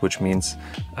crankset, which means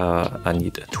I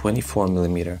need a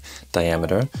 24mm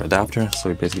diameter adapter. So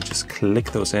we basically just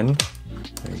click those in.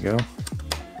 There you go.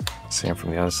 Same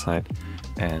from the other side,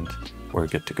 and we're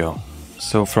good to go.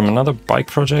 So from another bike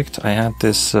project, I had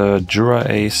this Dura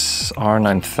Ace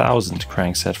R9000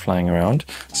 crankset flying around.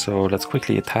 So let's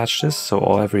quickly attach this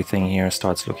so everything here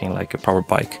starts looking like a proper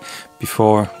bike.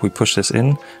 Before we push this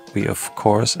in, we of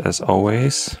course, as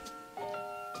always,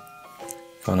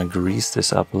 gonna grease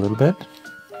this up a little bit.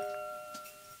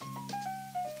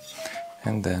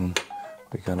 And then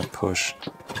we're gonna push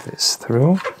this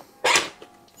through.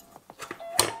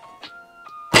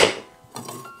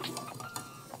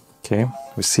 Okay,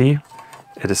 we see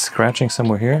it is scratching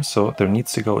somewhere here, so there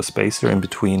needs to go a spacer in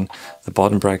between the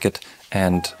bottom bracket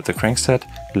and the crankset.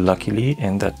 Luckily,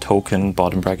 in that token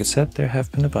bottom bracket set, there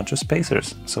have been a bunch of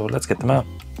spacers, so let's get them out.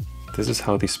 This is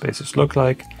how these spacers look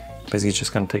like. Basically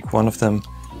just gonna take one of them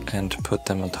and put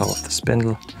them on top of the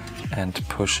spindle and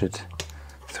push it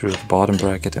through the bottom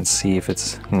bracket and see if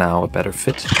it's now a better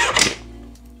fit.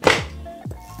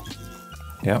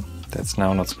 Yeah, that's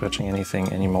now not scratching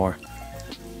anything anymore.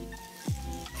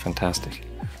 Fantastic.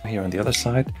 Here on the other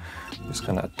side, I'm just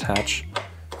going to attach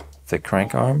the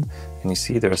crank arm, and you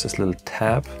see there's this little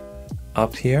tab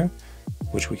up here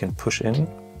which we can push in.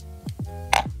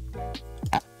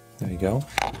 There you go.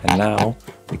 And now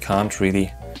we can't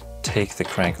really take the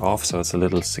crank off, so it's a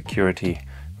little security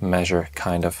measure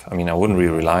kind of. I mean, I wouldn't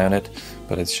really rely on it,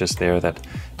 but it's just there that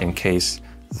in case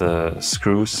the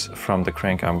screws from the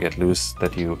crank arm get loose,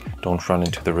 that you don't run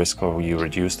into the risk, or you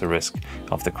reduce the risk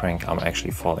of the crank arm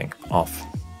actually falling off.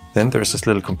 Then there's this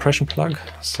little compression plug,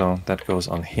 so that goes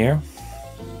on here,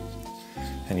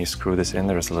 and you screw this in.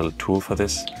 There's a little tool for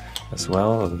this as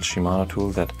well, a little Shimano tool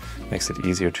that makes it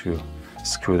easier to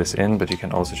screw this in, but you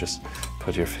can also just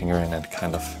put your finger in and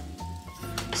kind of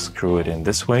screw it in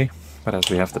this way. But as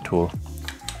we have the tool,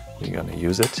 we're gonna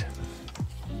use it.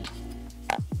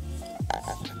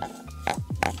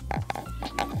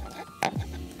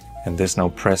 And this now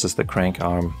presses the crank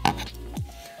arm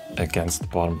against the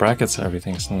bottom bracket, so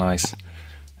everything's nice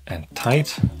and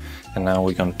tight. And now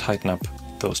we're going to tighten up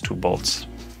those two bolts.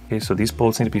 Okay, so these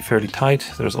bolts need to be fairly tight.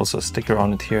 There's also a sticker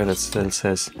on it here that still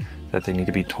says that they need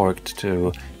to be torqued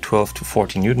to 12 to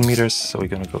 14 Newton meters. So we're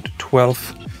going to go to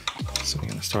 12. So we're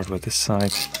going to start with this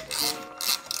side.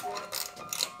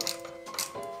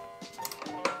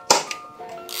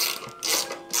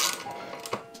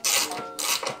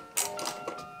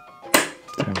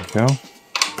 There we go.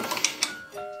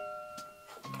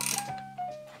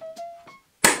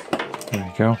 There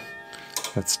we go.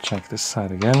 Let's check this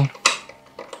side again.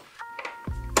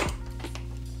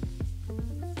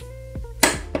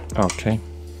 Okay,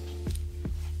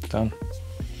 done.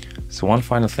 So one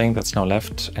final thing that's now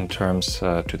left in terms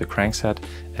to the crankset,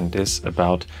 and is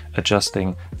about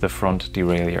adjusting the front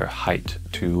derailleur height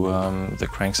to the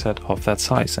crankset of that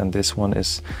size. And this one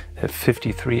is a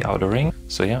 53 outer ring.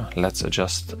 So yeah, let's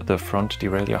adjust the front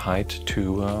derailleur height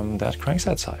to that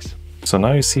crankset size. So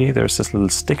now you see there's this little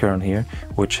sticker on here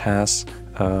which has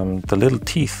the little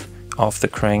teeth of the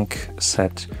crank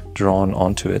set drawn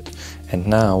onto it. And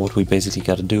now what we basically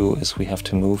got to do is we have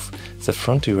to move the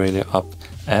front derailleur up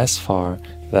as far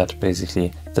that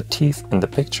basically the teeth in the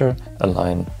picture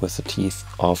align with the teeth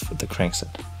of the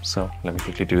crankset. So let me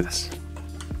quickly do this.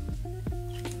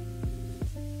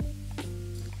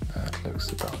 That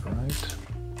looks about right.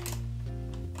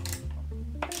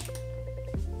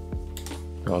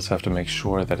 We also have to make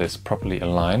sure that it's properly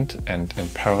aligned and in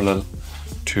parallel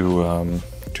to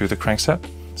the crankset.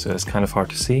 So it's kind of hard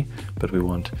to see, but we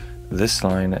want this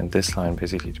line and this line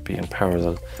basically to be in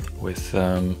parallel with,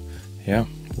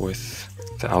 with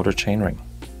the outer chainring.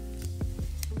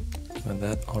 And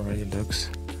that already looks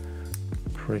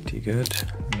pretty good.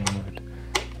 Move it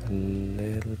a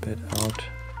little bit out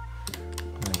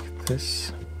like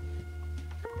this.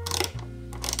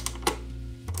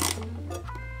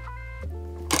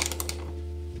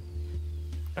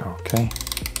 Okay.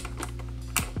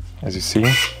 As you see,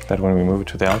 that when we move it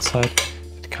to the outside,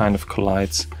 it kind of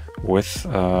collides with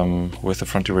the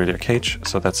front derailleur cage.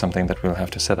 So that's something that we'll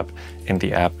have to set up in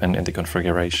the app and in the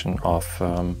configuration of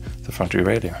the front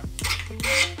derailleur.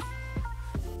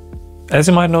 As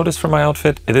you might notice from my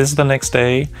outfit, it is the next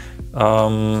day.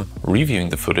 Reviewing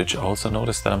the footage, I also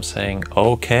noticed that I'm saying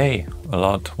okay a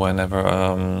lot whenever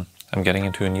I'm getting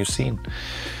into a new scene.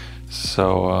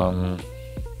 So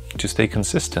to stay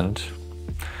consistent,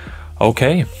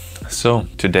 okay, so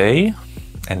today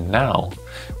and now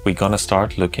we're gonna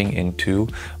start looking into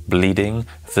bleeding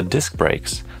the disc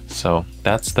brakes. So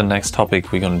that's the next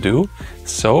topic we're gonna do.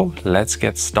 So let's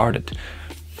get started.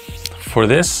 For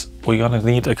this, we're gonna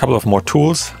need a couple of more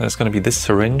tools. There's gonna be this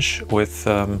syringe with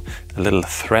a little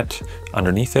thread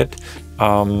underneath it.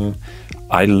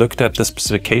 I looked at the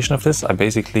specification of this. I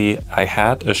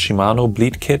had a Shimano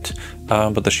bleed kit,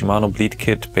 but the Shimano bleed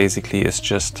kit basically is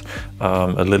just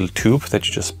a little tube that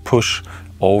you just push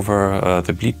over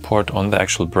the bleed port on the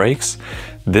actual brakes.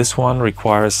 This one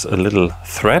requires a little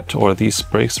thread, or these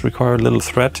brakes require a little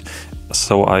thread.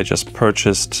 So I just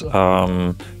purchased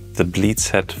the bleed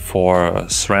set for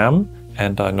SRAM,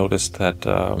 and I noticed that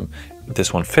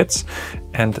this one fits.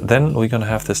 And then we're gonna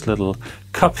have this little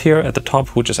cup here at the top,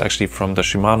 which is actually from the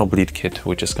Shimano bleed kit,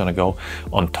 which is gonna go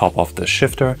on top of the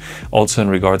shifter. Also in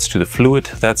regards to the fluid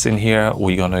that's in here,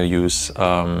 we're gonna use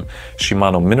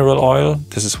Shimano mineral oil.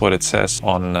 This is what it says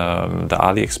on the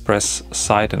AliExpress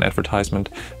site and advertisement,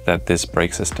 that this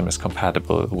brake system is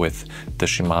compatible with the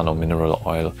Shimano mineral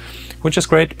oil, which is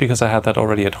great because I had that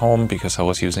already at home because I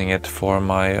was using it for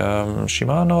my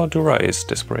Shimano derailleurs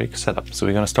disc brake setup. So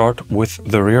we're gonna start with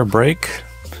the rear brake.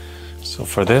 So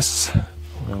for this,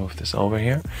 we'll move this over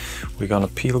here. We're gonna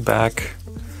peel back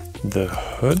the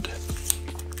hood.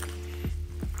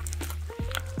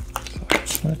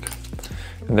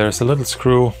 And there's a little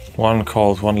screw, one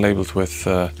labeled with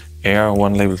air,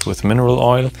 one labeled with mineral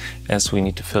oil. As we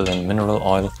need to fill in mineral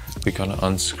oil, we're gonna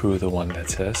unscrew the one that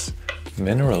says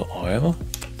mineral oil.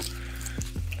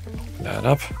 Open that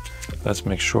up. Let's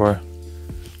make sure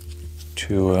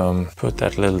to put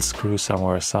that little screw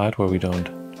somewhere aside where we don't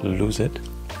lose it.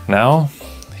 Now,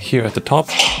 here at the top,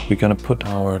 we're gonna put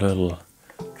our little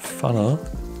funnel.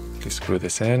 We screw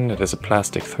this in. It is a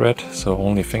plastic thread, so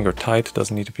only finger tight,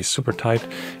 doesn't need to be super tight.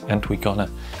 And we're gonna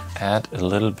add a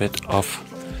little bit of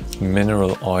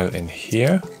mineral oil in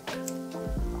here.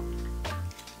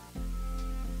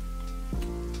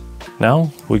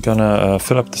 Now we're gonna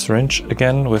fill up the syringe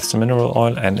again with some mineral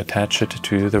oil and attach it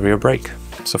to the rear brake.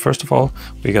 So first of all,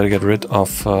 we gotta get rid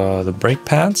of the brake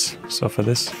pads. So for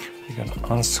this, we're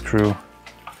gonna unscrew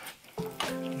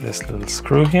this little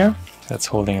screw here that's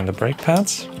holding in the brake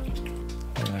pads.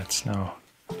 And let's now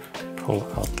pull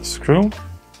out the screw.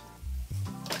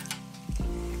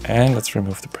 And let's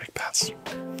remove the brake pads.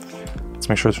 Let's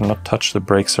make sure to not touch the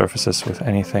brake surfaces with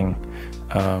anything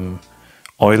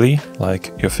oily,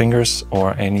 like your fingers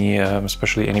or any,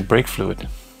 especially any brake fluid.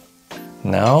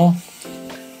 Now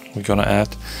we're gonna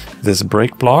add this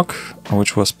brake block,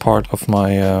 which was part of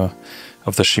my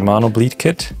of the Shimano bleed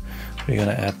kit. We're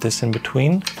gonna add this in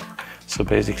between. So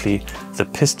basically, the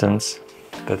pistons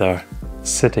that are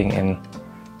sitting in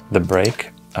the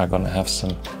brake are gonna have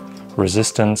some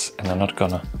resistance and are not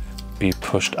gonna be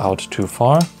pushed out too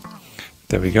far.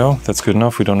 There we go. That's good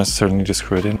enough. We don't necessarily need to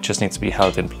screw it in. It just needs to be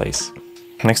held in place.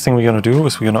 Next thing we're gonna do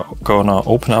is we're gonna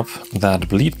open up that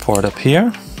bleed port up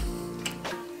here.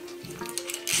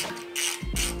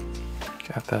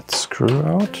 Get that screw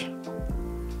out.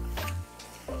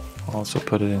 Also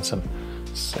put it in some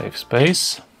safe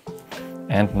space.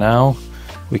 And now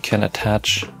we can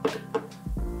attach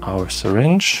our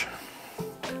syringe.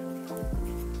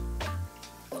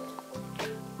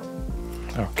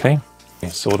 Okay.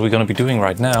 So what we're gonna be doing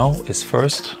right now is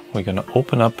first we're gonna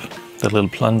open up the little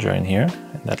plunger in here,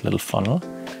 and that little funnel.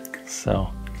 So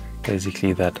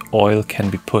basically that oil can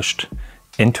be pushed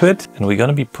into it, and we're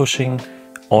gonna be pushing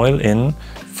oil in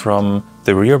from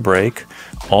the rear brake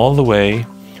all the way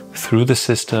through the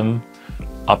system,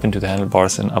 up into the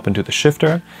handlebars and up into the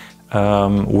shifter.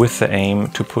 with the aim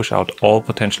to push out all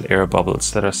potential air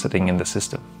bubbles that are sitting in the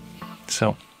system.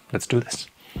 So let's do this.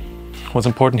 What's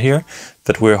important here,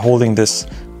 that we're holding this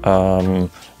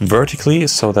vertically,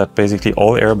 so that basically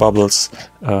all air bubbles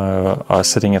are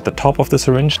sitting at the top of the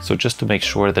syringe. So just to make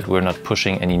sure that we're not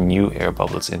pushing any new air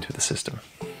bubbles into the system.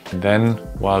 And then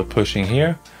while pushing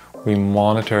here, we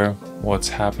monitor what's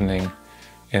happening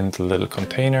in the little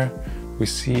container. We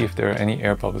see if there are any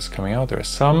air bubbles coming out. There are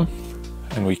some,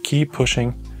 and we keep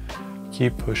pushing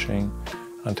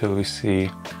until we see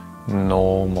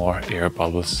no more air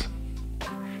bubbles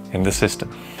in the system.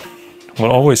 What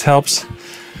always helps,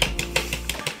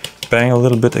 bang a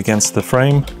little bit against the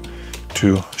frame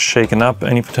to shaken up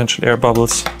any potential air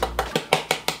bubbles.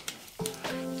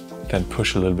 Then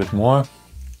push a little bit more.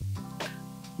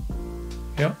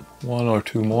 Yeah, 1 or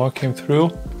 2 more came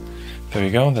through. There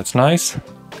you go, that's nice.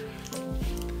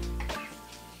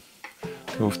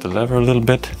 Move the lever a little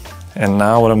bit. And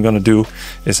now what I'm gonna do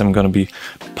is I'm gonna be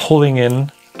pulling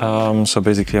in. So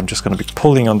basically I'm just gonna be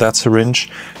pulling on that syringe,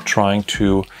 trying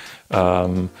to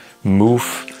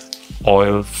move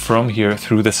oil from here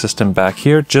through the system back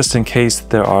here, just in case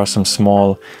there are some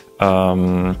small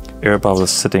air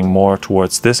bubbles sitting more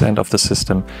towards this end of the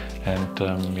system.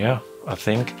 And yeah, I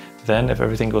think then if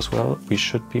everything goes well, we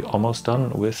should be almost done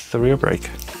with the rear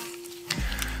brake.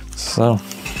 So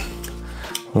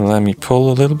let me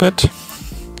pull a little bit.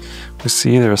 We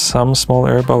see there are some small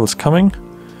air bubbles coming,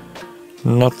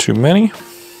 not too many,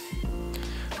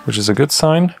 which is a good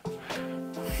sign.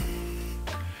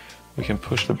 We can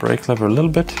push the brake lever a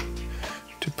little bit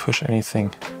to push any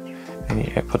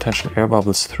potential air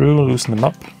bubbles through, loosen them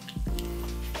up.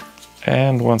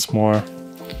 And once more,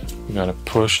 we're gonna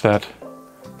push that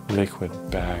liquid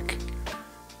back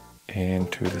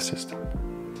into the system.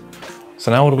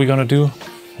 So now what are we gonna do?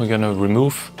 We're gonna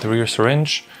remove the rear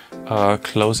syringe,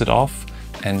 close it off,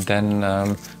 and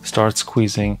then start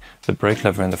squeezing the brake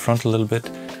lever in the front a little bit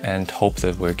and hope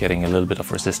that we're getting a little bit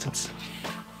of resistance.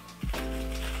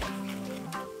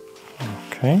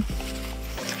 Okay.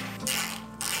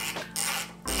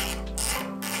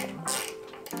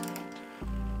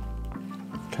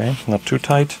 Okay, not too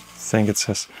tight. I think it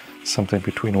says something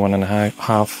between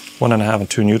 1.5 and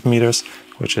 2 Newton meters,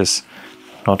 which is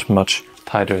not much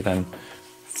tighter than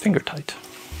finger tight.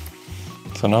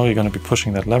 So now we're going to be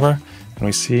pushing that lever, and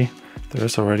we see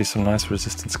there's already some nice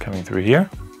resistance coming through here.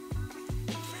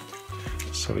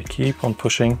 So we keep on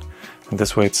pushing, and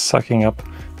this way it's sucking up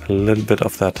a little bit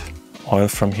of that oil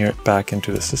from here back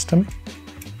into the system.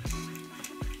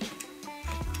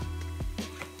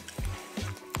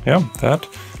 Yeah, that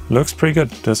looks pretty good.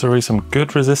 There's already some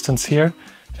good resistance here.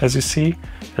 As you see,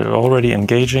 they're already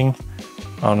engaging,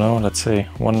 I don't know, let's say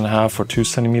 1.5 or 2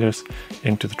 centimeters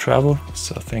into the travel.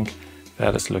 So I think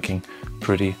that is looking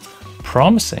pretty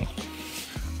promising.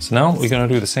 So now we're gonna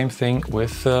do the same thing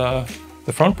with the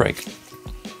front brake.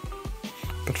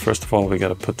 But first of all, we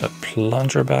gotta put that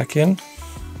plunger back in.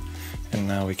 And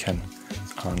now we can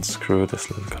unscrew this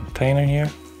little container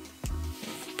here.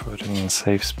 Put it in a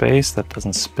safe space that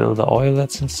doesn't spill the oil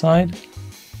that's inside.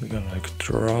 We're gonna like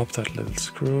drop that little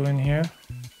screw in here.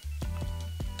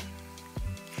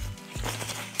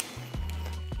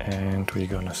 And we're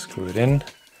gonna screw it in.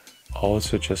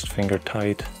 Also just finger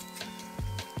tight.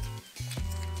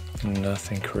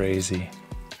 Nothing crazy.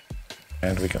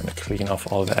 And we're gonna clean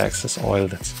off all the excess oil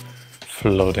that's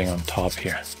floating on top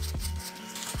here.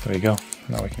 There we go.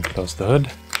 Now we can close the hood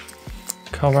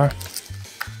cover.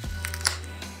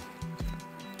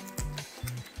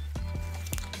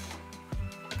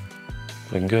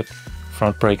 Looking good.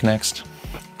 Front brake next.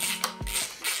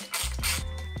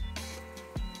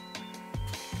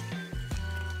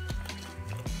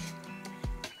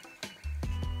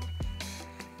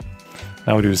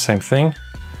 Now we do the same thing.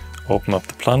 Open up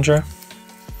the plunger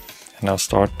and now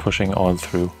start pushing oil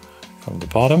through from the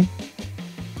bottom.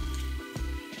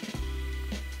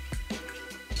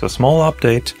 So small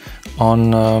update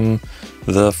on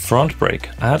the front brake.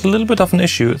 I had a little bit of an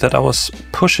issue that I was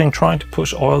trying to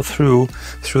push oil through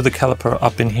the caliper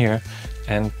up in here,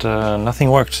 and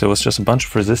nothing worked. There was just a bunch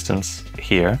of resistance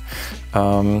here.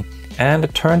 And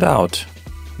it turned out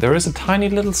there is a tiny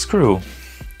little screw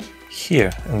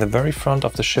here in the very front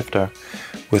of the shifter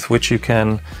with which you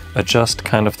can adjust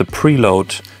kind of the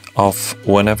preload of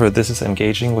whenever this is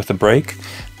engaging with the brake.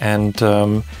 And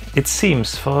it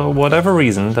seems, for whatever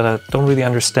reason that I don't really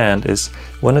understand, is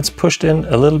when it's pushed in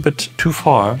a little bit too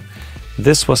far,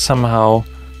 this was somehow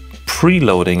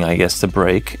preloading, I guess, the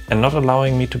brake and not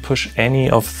allowing me to push any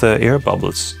of the air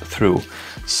bubbles through.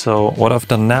 So what I've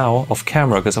done now off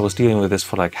camera, because I was dealing with this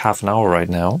for like half an hour right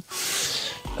now,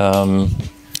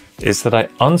 is that I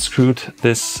unscrewed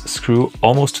this screw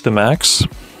almost to the max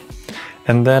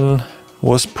and then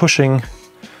was pushing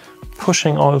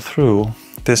all through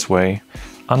this way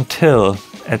until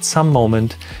at some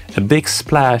moment a big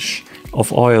splash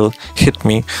of oil hit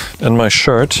me in my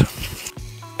shirt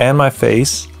and my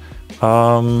face,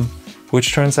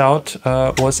 which turns out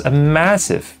was a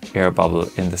massive air bubble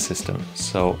in the system.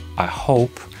 So I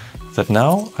hope that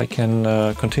now I can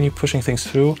continue pushing things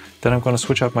through. Then I'm going to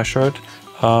switch out my shirt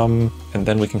and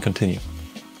then we can continue.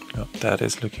 Oh, that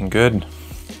is looking good.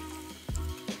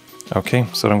 Okay,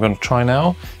 so what I'm going to try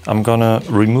now, I'm going to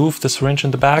remove the syringe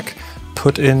in the back,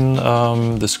 put in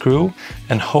the screw,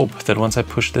 and hope that once I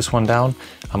push this one down,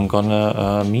 I'm going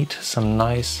to meet some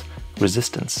nice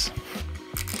resistance.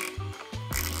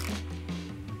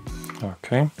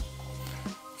 Okay,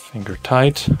 finger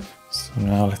tight. So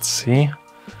now let's see.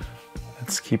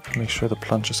 Let's make sure the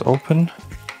plunge is open.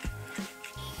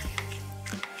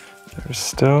 There's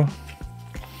still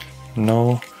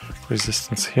no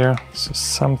resistance here, so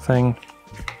something's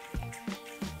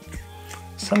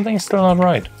still not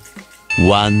right.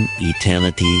 One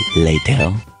eternity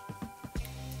later.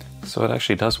 So it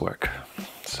actually does work.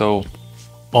 So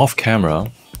off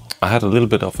camera, I had a little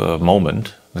bit of a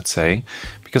moment, let's say,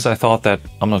 because I thought that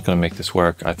I'm not going to make this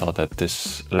work. I thought that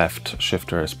this left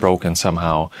shifter is broken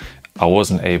somehow. I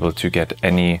wasn't able to get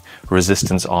any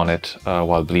resistance on it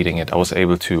while bleeding it. I was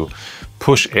able to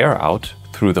push air out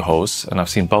through the hose, and I've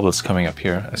seen bubbles coming up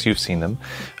here, as you've seen them.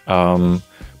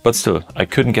 But still, I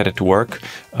couldn't get it to work.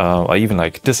 I even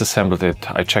disassembled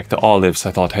it. I checked the olives.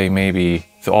 I thought, hey, maybe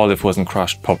the olive wasn't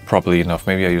crushed properly enough.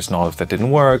 Maybe I used an olive that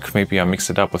didn't work. Maybe I mixed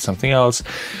it up with something else.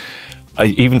 I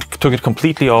even took it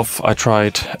completely off. I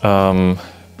tried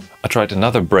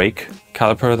another brake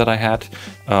caliper that I had.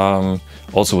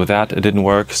 Also with that, it didn't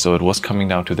work, so it was coming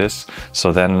down to this.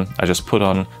 So then I just put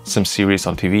on some series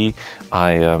on TV.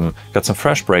 I got some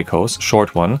fresh brake hose,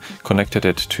 short one, connected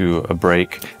it to a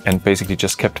brake, and basically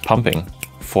just kept pumping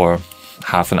for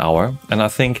half an hour. And I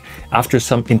think after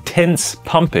some intense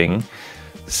pumping,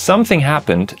 something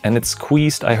happened and it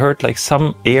squeezed. I heard like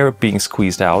some air being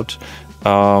squeezed out.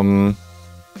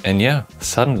 And yeah,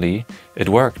 suddenly it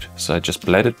worked. So I just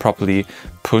bled it properly,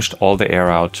 pushed all the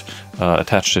air out,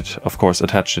 attached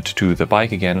it to the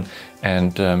bike again.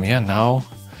 And yeah, now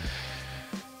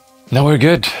we're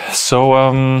good. So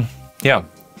yeah,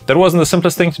 that wasn't the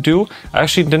simplest thing to do. I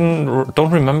actually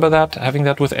don't remember having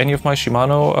that with any of my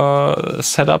Shimano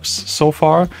setups so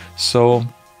far. So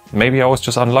maybe I was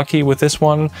just unlucky with this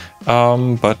one.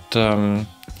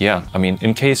 Yeah, I mean,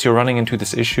 in case you're running into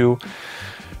this issue,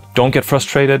 don't get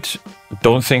frustrated.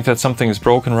 Don't think that something is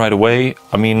broken right away.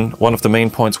 I mean, one of the main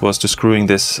points was just screwing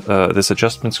this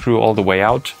adjustment screw all the way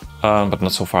out, but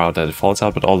not so far out that it falls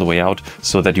out, but all the way out,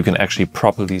 so that you can actually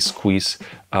properly squeeze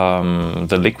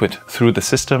the liquid through the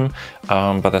system.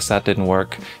 But as that didn't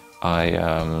work, I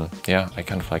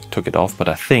kind of took it off. But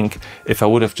I think if I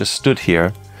would have just stood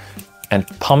here and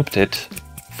pumped it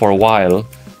for a while,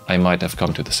 I might have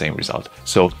come to the same result.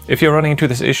 So if you're running into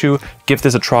this issue, give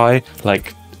this a try.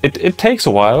 It takes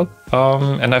a while,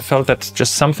 and I felt that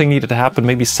just something needed to happen.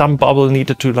 Maybe some bubble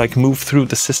needed to move through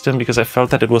the system, because I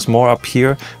felt that it was more up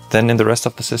here than in the rest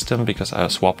of the system, because I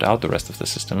swapped out the rest of the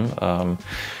system.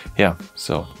 Yeah,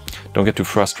 so don't get too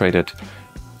frustrated.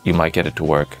 You might get it to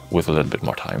work with a little bit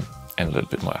more time and a little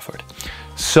bit more effort.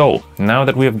 So now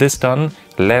that we have this done,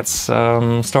 let's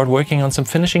start working on some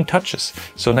finishing touches.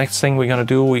 So next thing we're gonna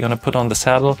do, we're gonna put on the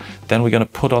saddle, then we're gonna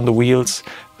put on the wheels,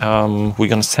 we're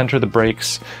gonna center the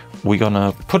brakes, we're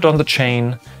gonna put on the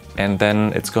chain, and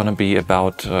then it's gonna be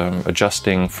about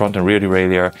adjusting front and rear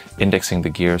derailleur, indexing the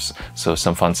gears. So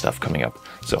some fun stuff coming up.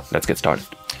 So let's get started.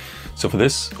 So for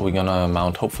this, we're gonna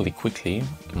mount, hopefully quickly,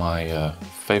 my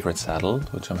favorite saddle,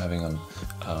 which I'm having on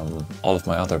all of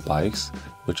my other bikes,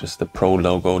 which is the Pro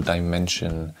Logo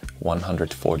Dimension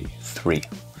 143.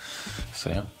 So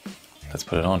yeah, let's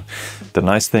put it on. The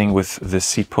nice thing with this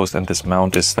seat post and this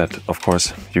mount is that, of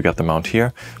course, you got the mount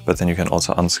here, but then you can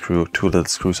also unscrew two little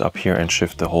screws up here and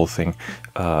shift the whole thing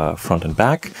front and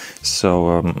back.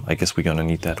 So I guess we're gonna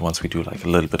need that once we do a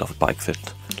little bit of a bike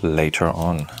fit later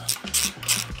on.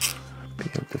 Be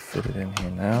able to fit it in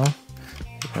here now.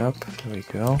 Yep, there we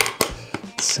go.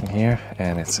 It's in here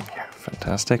and it's in here.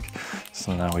 Fantastic.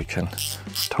 So now we can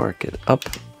torque it up,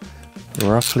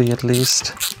 roughly at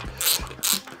least,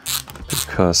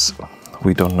 because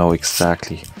we don't know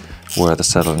exactly where the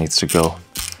saddle needs to go.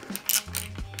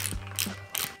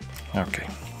 Okay,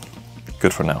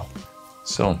 good for now.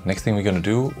 So next thing we're gonna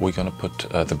do, we're gonna put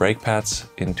the brake pads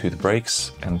into the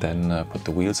brakes and then put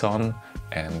the wheels on,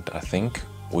 and I think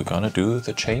we're gonna do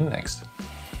the chain next.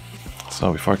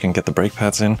 So before I can get the brake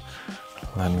pads in,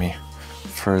 let me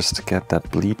first get that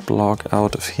bleed block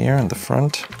out of here in the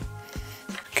front.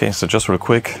 Okay, so just real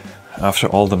quick, after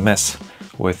all the mess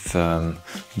with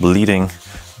bleeding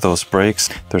those brakes,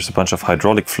 there's a bunch of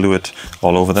hydraulic fluid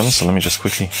all over them. So let me just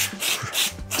quickly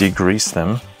degrease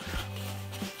them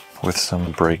with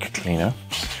some brake cleaner.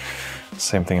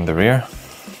 Same thing in the rear.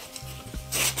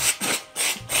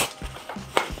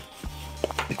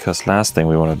 Because last thing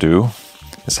we want to do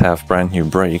is have brand new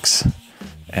brakes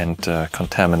and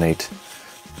contaminate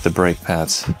the brake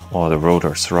pads or the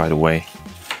rotors right away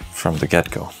from the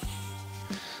get-go.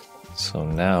 So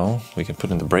now we can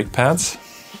put in the brake pads,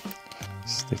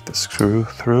 stick the screw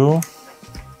through,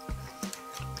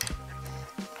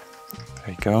 there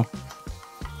you go,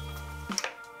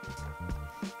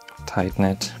 tighten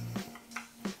it,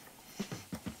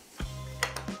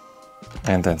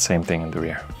 and then same thing in the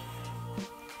rear.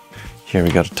 Here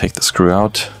we got to take the screw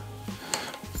out,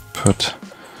 put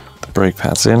the brake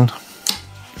pads in,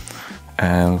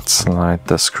 and slide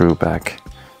the screw back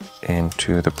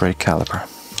into the brake caliper.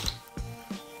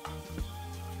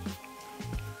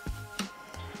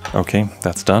 Okay,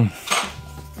 that's done.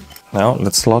 Now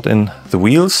let's slot in the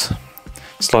wheels.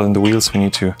 Slot in the wheels, we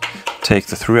need to take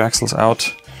the through axles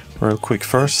out real quick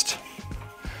first.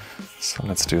 So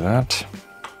let's do that.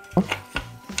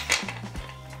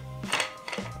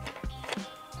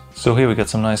 So here we got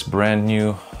some nice brand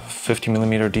new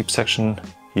 50mm deep section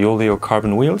Yoeleo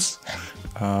carbon wheels.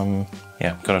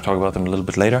 Yeah, I'm gonna talk about them a little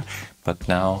bit later, but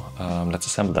now let's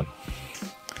assemble them.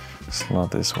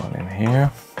 Slot this one in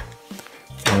here,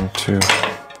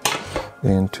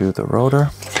 into the rotor,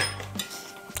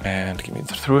 and give me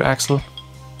the through axle.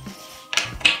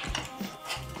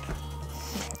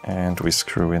 And we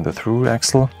screw in the through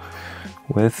axle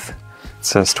with, it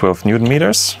says 12 Newton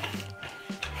meters.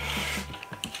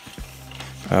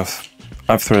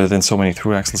 I've threaded in so many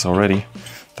through axles already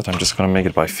that I'm just gonna make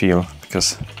it by feel,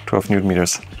 because 12 Newton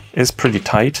meters is pretty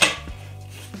tight.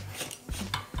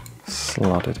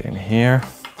 Slot it in here,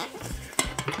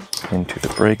 into the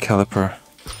brake caliper.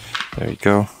 There you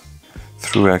go.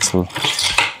 Through axle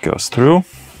goes through.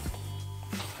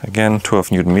 Again,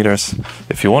 12 Newton meters.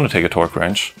 If you want to take a torque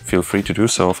wrench, feel free to do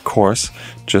so, of course,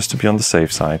 just to be on the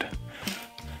safe side.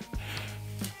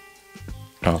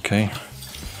 Okay.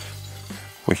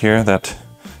 We hear that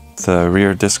the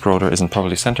rear disc rotor isn't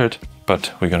properly centered,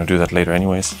 but we're going to do that later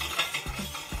anyways.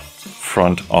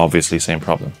 Front, obviously, same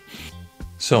problem.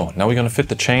 So now we're going to fit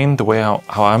the chain. The way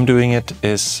how I'm doing it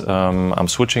is I'm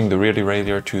switching the rear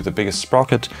derailleur to the biggest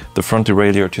sprocket, the front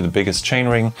derailleur to the biggest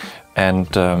chainring, and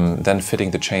then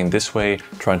fitting the chain this way,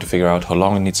 trying to figure out how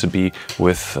long it needs to be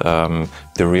with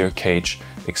the rear cage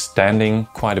extending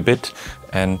quite a bit.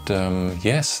 And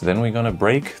yes, then we're going to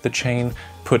break the chain,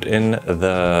 put in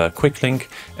the quick link,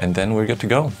 and then we're good to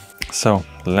go. So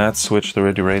let's switch the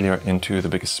rear derailleur into the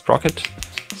biggest sprocket.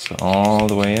 So all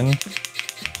the way in.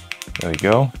 There we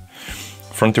go.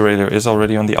 Front derailleur is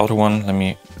already on the outer one. Let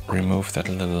me remove that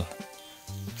little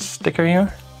sticker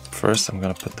here. First, I'm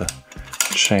gonna put the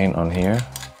chain on here.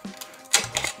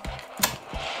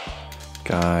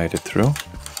 Guide it through.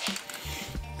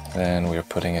 Then we're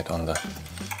putting it on the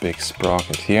big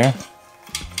sprocket here.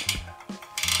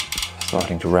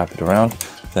 Starting to wrap it around.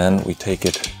 Then we take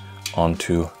it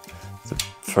onto the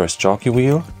first jockey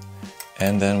wheel,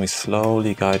 and then we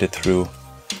slowly guide it through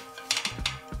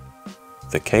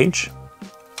the cage,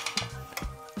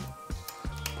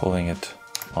 pulling it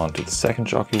onto the second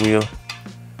jockey wheel.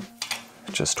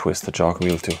 Just twist the jockey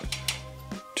wheel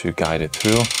to guide it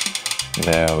through.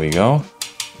 There we go.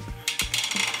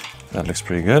 That looks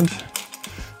pretty good.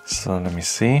 So let me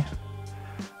see.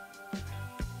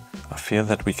 I feel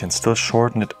that we can still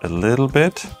shorten it a little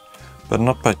bit, but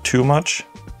not by too much.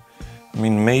 I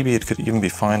mean, maybe it could even be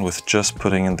fine with just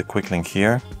putting in the quick link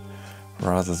here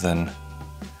rather than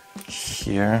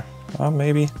here.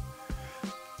 Maybe.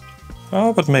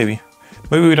 Oh, but maybe.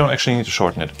 Maybe we don't actually need to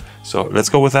shorten it. So let's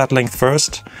go with that length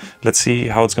first. Let's see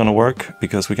how it's gonna work,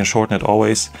 because we can shorten it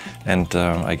always. And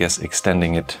I guess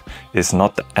extending it is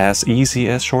not as easy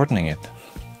as shortening it.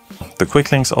 The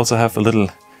quick links also have a little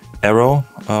arrow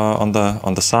on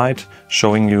the side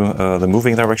showing you the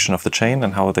moving direction of the chain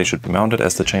and how they should be mounted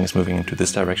as the chain is moving into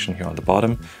this direction here on the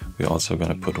bottom. We're also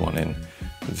gonna put one in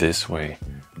this way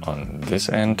on this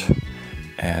end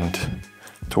and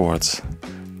towards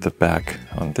the back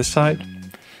on this side.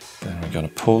 Then we're gonna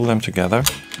pull them together.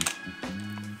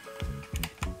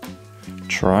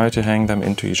 Try to hang them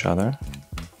into each other.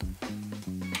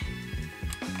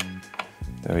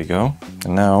 There we go.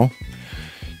 And now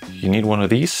you need one of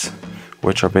these,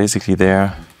 which are basically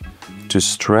there to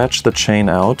stretch the chain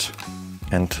out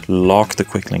and lock the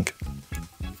quick link.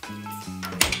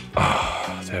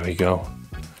 Ah, there we go.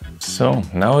 So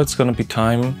now it's gonna be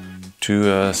time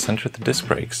to center the disc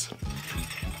brakes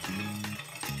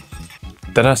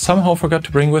that I somehow forgot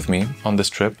to bring with me on this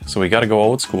trip. So we gotta go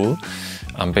old school.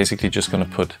 I'm basically just gonna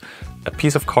put a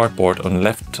piece of cardboard on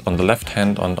the left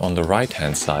hand, on the right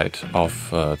hand side of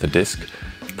the disc,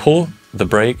 pull the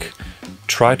brake,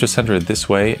 try to center it this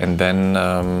way, and then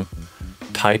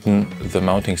tighten the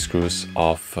mounting screws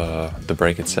of the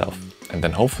brake itself. And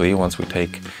then hopefully once we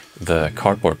take the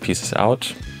cardboard pieces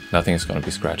out, nothing is going to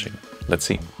be scratching. Let's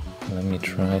see. Let me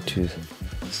try to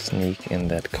sneak in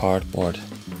that cardboard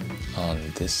on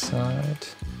this side,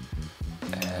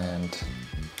 and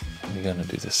we're gonna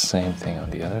do the same thing on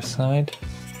the other side.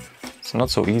 It's not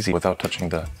so easy without touching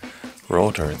the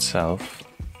rotor itself.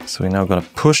 So we're now gonna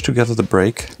push together the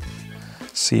brake,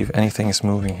 see if anything is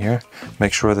moving here.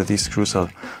 Make sure that these screws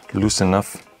are loose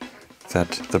enough that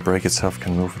the brake itself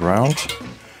can move around.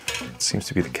 It seems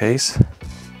to be the case.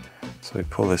 So we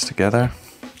pull this together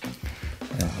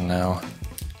and now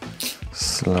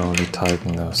slowly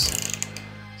tighten those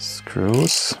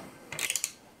screws.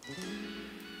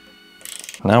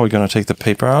 Now we're going to take the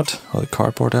paper out, or the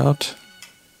cardboard out,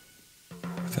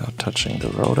 without touching the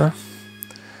rotor.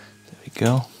 There we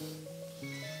go.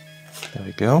 There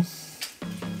we go.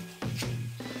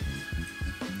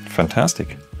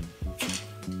 Fantastic.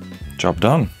 Job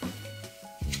done.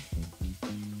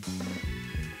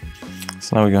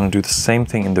 So now we're going to do the same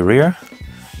thing in the rear.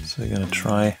 So we're going to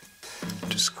try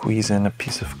to squeeze in a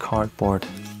piece of cardboard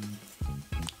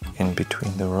in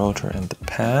between the rotor and the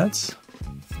pads.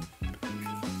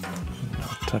 No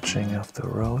touching of the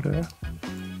rotor.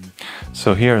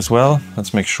 So here as well,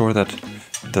 let's make sure that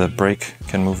the brake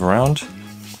can move around.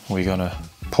 We're gonna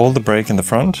pull the brake in the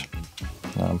front.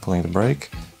 Now I'm pulling the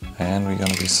brake, and we're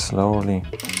gonna be slowly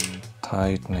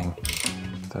tightening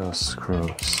those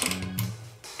screws.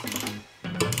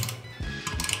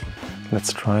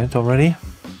 Let's try it already.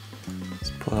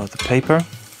 Let's pull out the paper.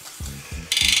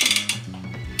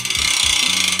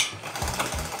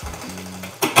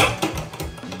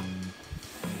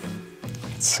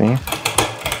 Let's see.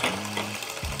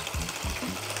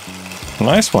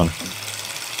 Nice one.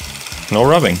 No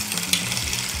rubbing.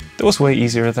 That was way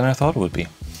easier than I thought it would be.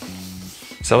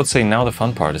 So I would say now the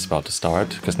fun part is about to start,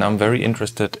 because now I'm very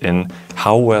interested in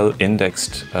how well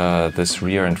indexed this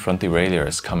rear and front derailleur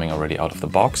is coming already out of the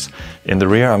box. In the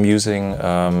rear I'm using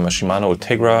a Shimano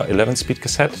Ultegra 11-speed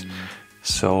cassette.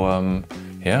 So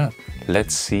yeah,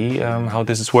 let's see how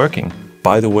this is working.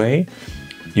 By the way,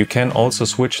 you can also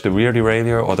switch the rear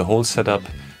derailleur or the whole setup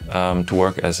to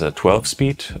work as a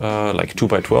 12-speed, like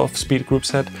 2x12 speed group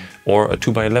set, or a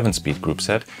 2x11 speed group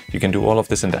set. You can do all of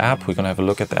this in the app. We're gonna have a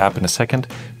look at the app in a second,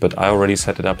 but I already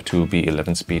set it up to be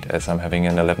 11 speed as I'm having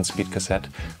an 11-speed cassette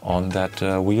on that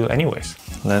wheel anyways.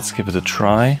 Let's give it a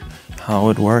try, how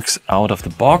it works out of the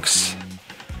box.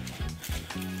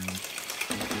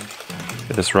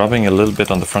 It is rubbing a little bit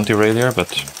on the front derailleur,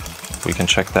 but we can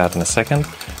check that in a second.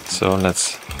 So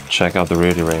let's check out the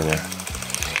rear derailleur.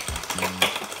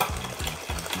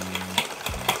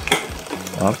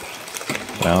 Up,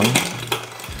 down,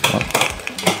 up,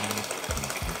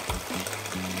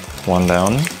 one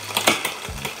down.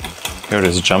 Here it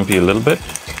is jumpy a little bit.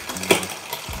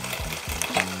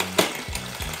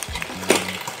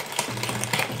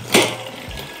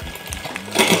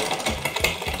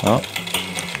 Oh.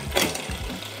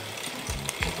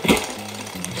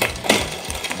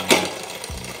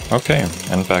 Okay,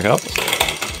 and back up.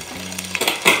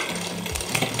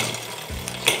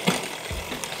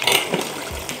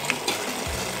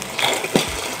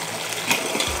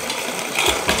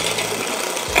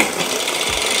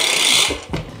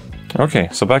 Okay,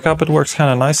 so back up it works kind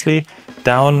of nicely.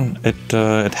 Down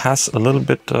it has a little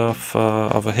bit of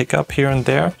a hiccup here and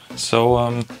there.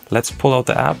 So let's pull out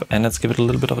the app and let's give it a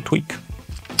little bit of a tweak.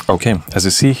 Okay, as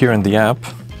you see here in the app,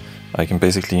 I can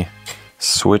basically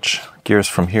switch gears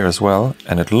from here as well,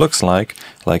 and it looks like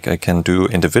I can do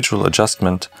individual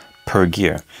adjustment per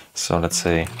gear. So let's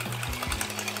say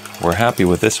we're happy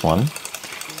with this one,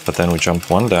 but then we jump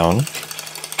one down,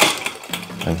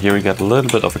 and here we get a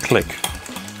little bit of a click.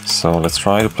 So let's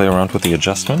try to play around with the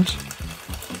adjustment.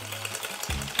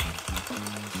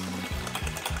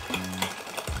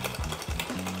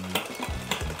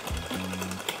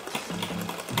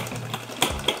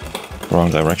 Wrong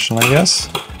direction, I guess.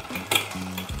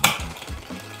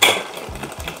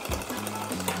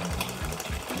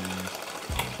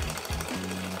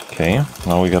 Okay,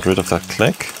 now we got rid of that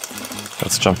click.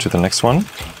 Let's jump to the next one.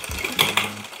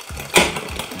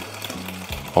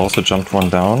 Also jumped one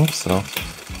down, so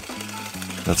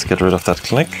let's get rid of that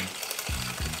click.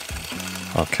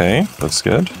 Okay, looks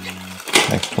good.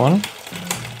 Next one.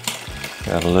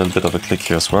 We have a little bit of a click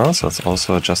here as well, so it's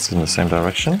also adjusted in the same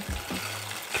direction.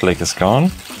 Click is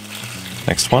gone.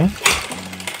 Next one.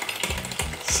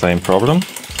 Same problem.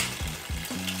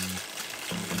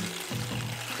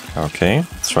 Okay,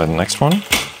 let's try the next one.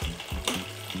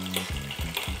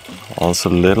 Also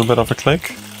a little bit of a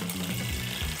click.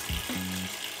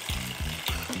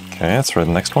 Okay, let's try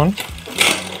the next one.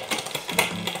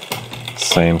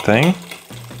 Same thing.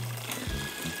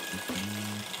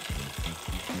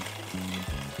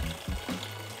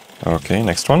 Okay,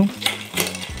 next one.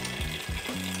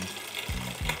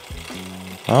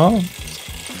 Oh,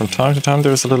 from time to time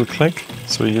there's a little click,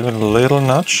 so you give it a little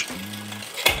nudge.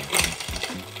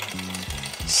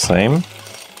 Same.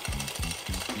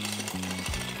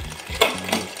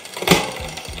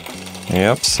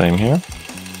 Yep, same here.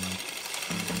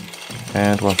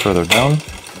 And one further down.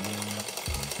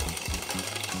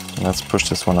 Let's push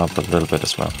this one up a little bit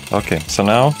as well. Okay, so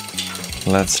now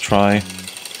let's try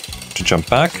to jump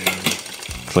back.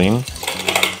 Clean.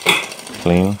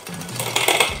 Clean.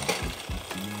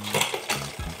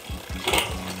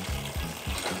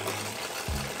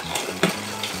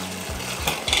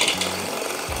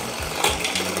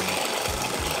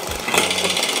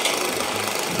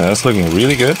 That's looking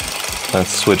really good.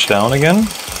 Let's switch down again.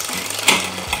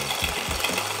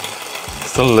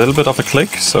 Still a little bit of a click,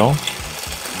 so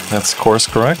that's course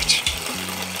correct.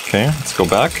 Okay, let's go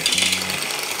back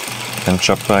and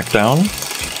jump back down.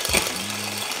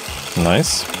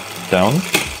 Nice. Down.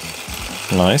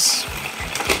 Nice.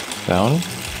 Down.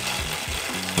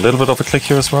 A little bit of a click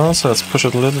here as well, so let's push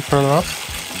it a little bit further up.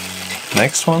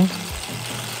 Next one.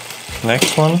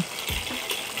 Next one.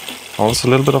 Also a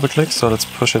little bit of a click, so let's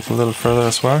push it a little further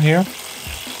as well here.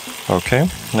 Okay,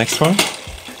 next one.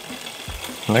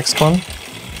 Next one.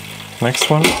 Next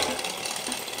one.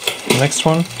 Next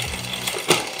one.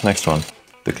 Next one.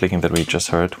 The clicking that we just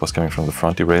heard was coming from the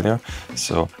front derailleur.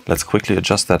 So let's quickly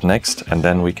adjust that next, and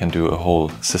then we can do a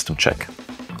whole system check.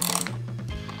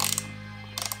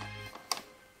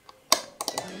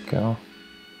 There we go.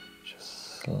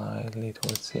 Just slightly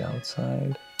towards the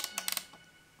outside.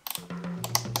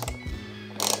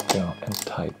 Go and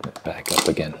tighten it back up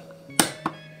again.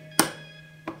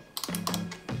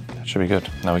 That should be good.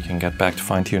 Now we can get back to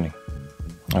fine tuning.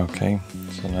 Okay,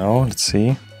 so now let's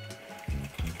see.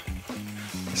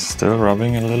 It's still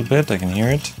rubbing a little bit, I can hear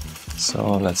it.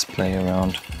 So let's play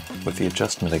around with the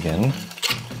adjustment again.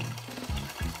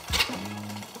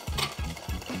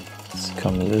 Let's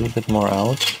come a little bit more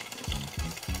out.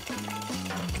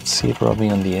 You can see it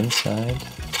rubbing on the inside.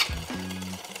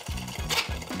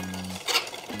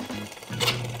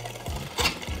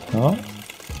 Oh.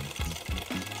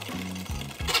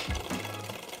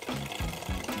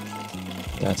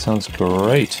 That sounds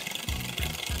great.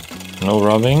 No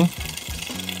rubbing.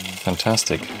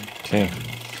 Fantastic. Okay,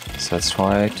 so let's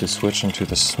try to switch into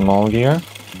the small gear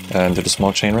and do the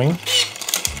small chainring.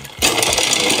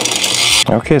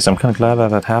 Okay, so I'm kind of glad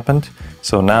that that happened.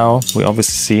 So now we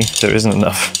obviously see there isn't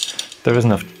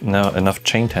enough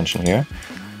chain tension here.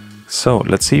 So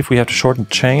let's see if we have to shorten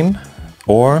the chain,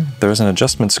 or there is an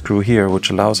adjustment screw here which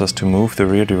allows us to move the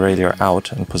rear derailleur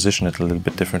out and position it a little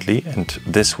bit differently, and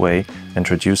this way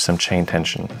introduce some chain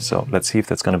tension. So let's see if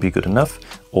that's going to be good enough,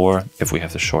 or if we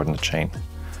have to shorten the chain.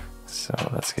 So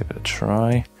let's give it a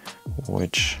try.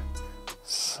 Which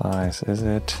size is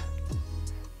it?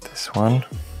 This one.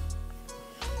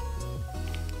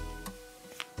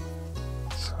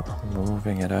 So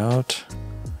moving it out.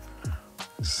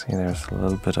 See, there's a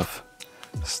little bit of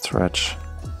stretch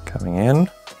coming in.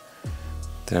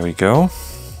 There we go. I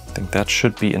think that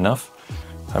should be enough.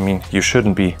 I mean, you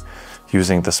shouldn't be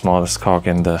using the smallest cog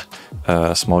in the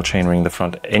small chainring in the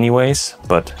front anyways,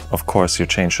 but of course your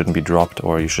chain shouldn't be dropped,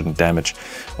 or you shouldn't damage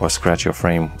or scratch your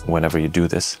frame whenever you do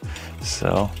this.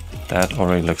 So that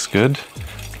already looks good.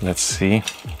 Let's see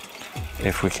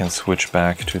if we can switch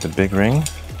back to the big ring.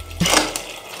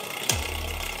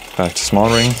 Back to small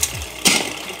ring.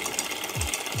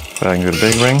 Back into the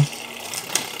big ring.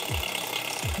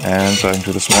 And back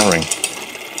into the small ring.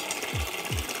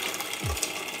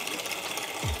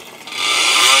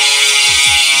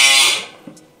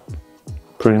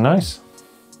 Pretty nice.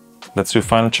 Let's do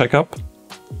final checkup.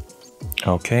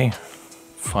 Okay,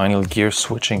 final gear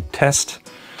switching test.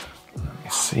 Let me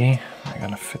see, I'm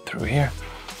gonna fit through here.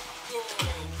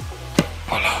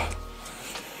 Voila.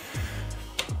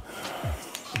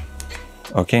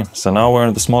 Okay, so now we're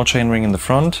in the small chain ring in the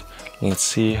front. Let's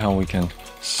see how we can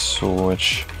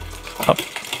switch up,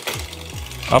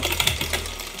 up,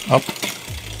 up,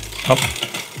 up,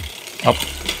 up,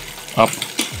 up,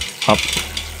 up,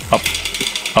 up,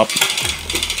 up,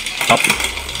 up,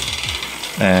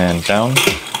 and down.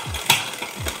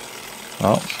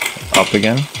 Oh, up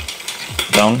again,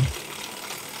 down,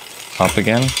 up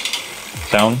again,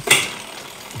 down,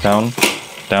 down,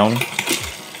 down,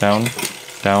 down,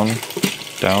 down,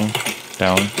 down,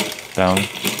 down, down,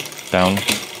 down,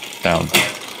 down.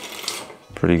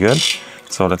 Pretty good.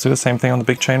 So let's do the same thing on the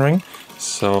big chainring.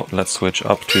 So let's switch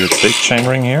up to the big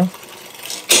chainring here.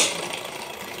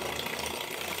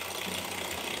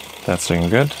 That's doing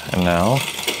good. And now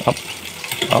up,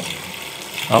 up,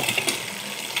 up,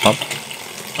 up,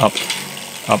 up,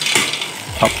 up,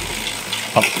 up,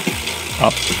 up,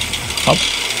 up, up.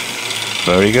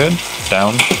 Very good.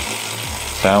 Down,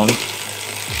 down,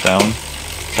 down,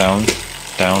 down,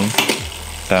 down,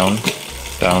 down,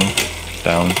 down,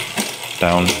 down,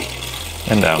 down,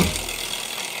 and down.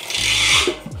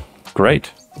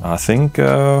 Great. I think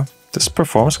this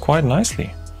performs quite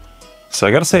nicely. So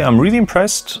I gotta say, I'm really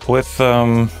impressed with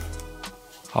how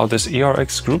this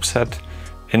eRX group set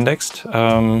indexed.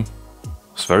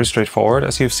 It's very straightforward,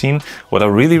 as you've seen. What I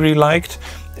really liked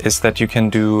is that you can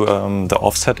do the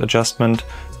offset adjustment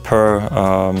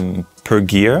per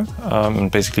gear,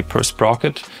 basically per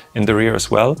sprocket in the rear as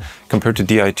well, compared to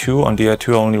Di2. On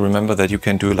Di2 I only remember that you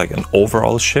can do like an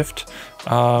overall shift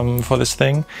for this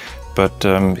thing. But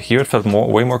here it felt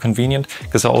way more convenient,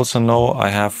 because I also know I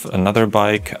have another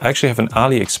bike. I actually have an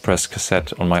AliExpress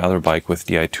cassette on my other bike with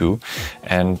Di2,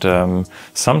 and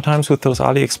sometimes with those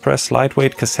AliExpress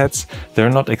lightweight cassettes, they're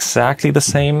not exactly the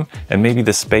same, and maybe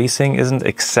the spacing isn't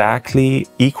exactly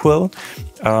equal.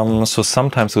 So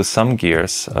sometimes with some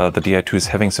gears, the Di2 is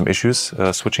having some issues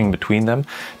switching between them.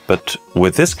 But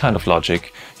with this kind of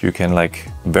logic, you can like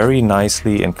very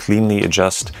nicely and cleanly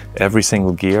adjust every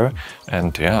single gear.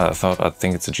 And yeah, I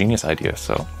think it's a genius idea.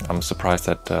 So I'm surprised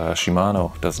that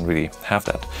Shimano doesn't really have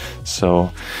that.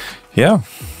 So yeah,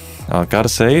 I gotta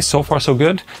say, so far so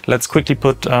good. Let's quickly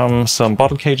put some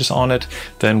bottle cages on it.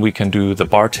 Then we can do the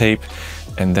bar tape,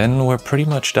 and then we're pretty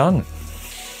much done.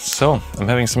 So I'm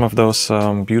having some of those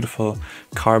beautiful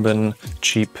carbon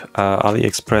cheap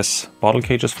AliExpress bottle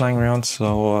cages flying around.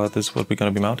 So this is what we're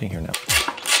going to be mounting here now.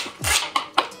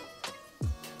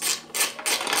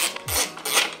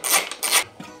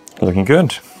 Looking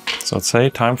good. So let's say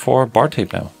time for bar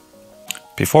tape now.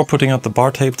 Before putting out the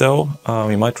bar tape though,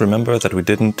 you might remember that we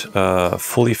didn't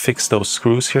fully fix those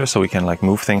screws here, so we can like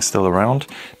move things still around.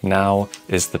 Now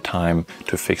is the time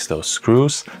to fix those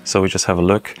screws. So we just have a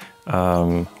look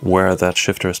where that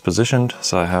shifter is positioned.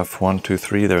 So I have 1, 2,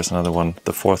 3, there's another one,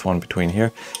 the fourth one between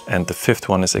here, and the fifth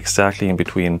one is exactly in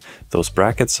between those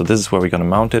brackets. So this is where we're going to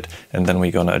mount it, and then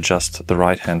we're going to adjust the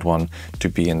right hand one to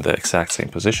be in the exact same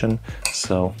position.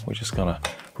 So we're just going to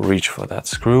reach for that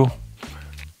screw.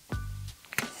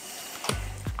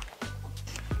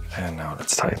 And now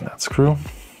let's tighten that screw.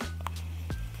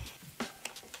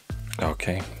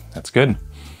 Okay, that's good.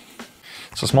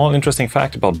 So small interesting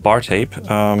fact about bar tape.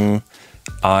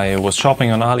 I was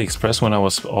shopping on AliExpress when I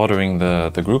was ordering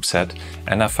the group set,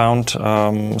 and I found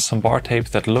some bar tape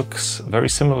that looks very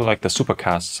similar like the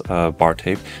Supercast bar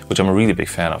tape, which I'm a really big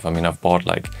fan of. I mean, I've bought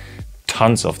like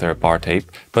tons of their bar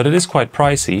tape, but it is quite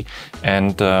pricey,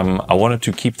 and I wanted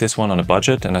to keep this one on a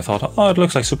budget, and I thought, oh, it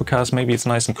looks like Supercast, maybe it's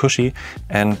nice and cushy.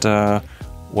 And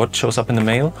what shows up in the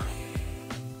mail?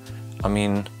 I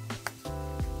mean,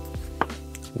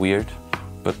 weird,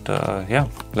 but yeah,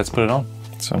 let's put it on.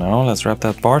 So now let's wrap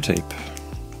that bar tape.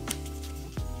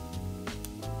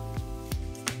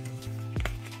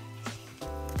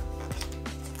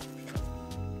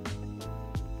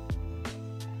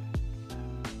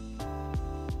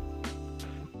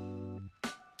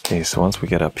 Okay, so once we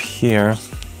get up here,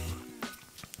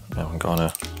 I'm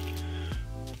gonna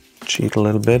cheat a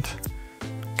little bit,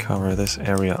 cover this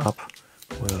area up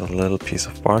with a little piece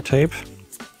of bar tape.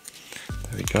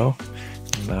 There we go.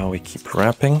 Now we keep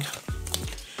wrapping.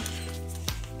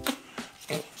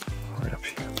 Right up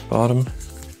here at the bottom.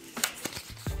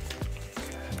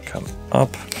 And come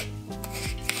up.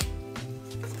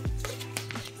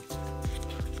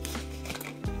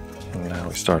 And now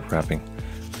we start wrapping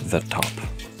the top.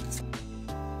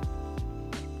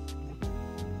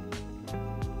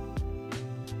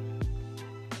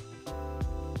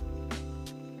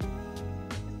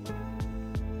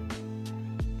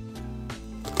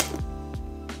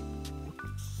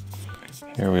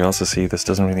 Here we also see this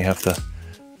doesn't really have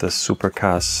the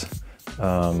Supercast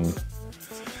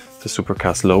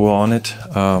logo on it.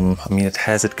 I mean, it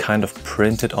has it kind of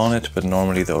printed on it, but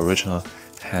normally the original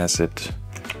has it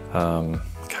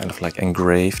kind of like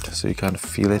engraved, so you kind of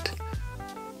feel it.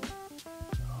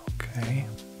 Okay.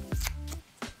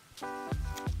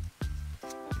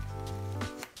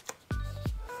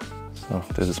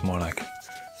 This is more like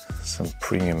some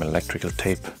premium electrical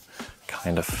tape,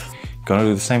 kind of. Gonna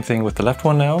do the same thing with the left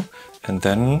one now, and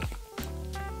then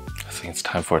I think it's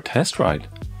time for a test ride.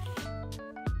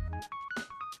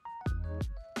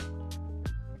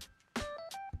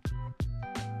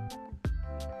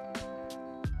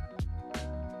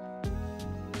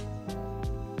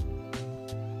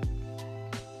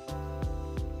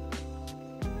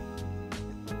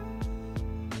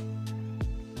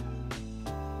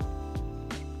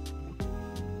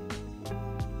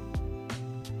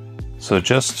 So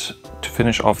just to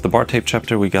finish off the bar tape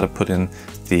chapter, we got to put in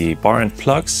the bar end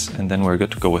plugs, and then we're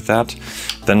good to go with that.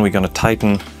 Then we're going to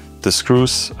tighten the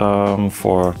screws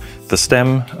for the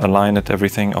stem, align it,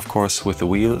 everything, of course, with the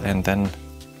wheel, and then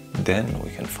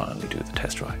we can finally do the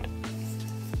test ride.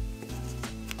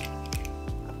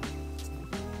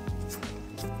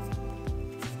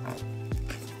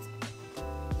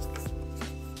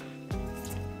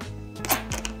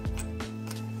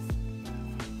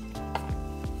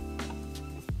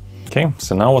 Okay,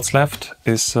 so now what's left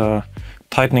is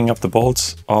tightening up the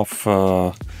bolts of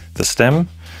the stem.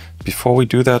 Before we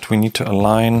do that, we need to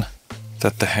align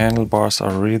that the handlebars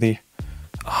are really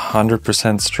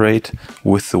 100% straight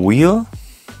with the wheel.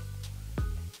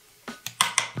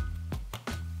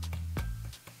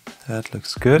 That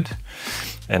looks good.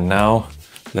 And now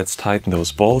let's tighten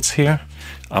those bolts here.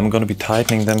 I'm going to be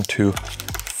tightening them to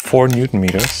 4 Newton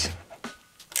meters.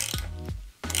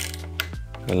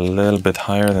 A little bit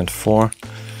higher than 4.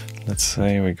 Let's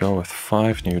say we go with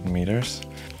 5 Newton meters.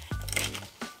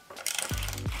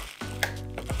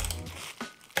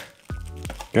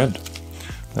 Good.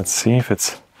 Let's see if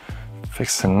it's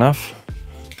fixed enough.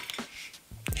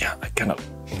 Yeah, I cannot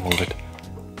move it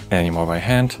anymore by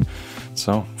hand.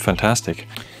 So fantastic.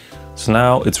 So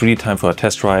now it's really time for a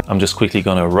test ride. I'm just quickly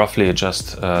gonna roughly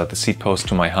adjust the seat post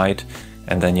to my height,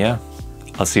 and then yeah,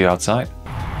 I'll see you outside.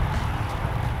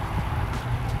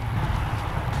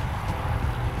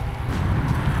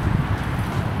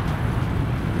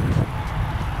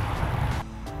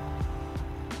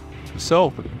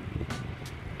 So,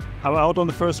 I'm out on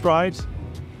the first ride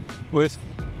with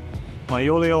my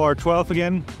Yoeleo R12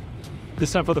 again.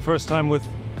 This time for the first time with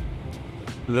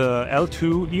the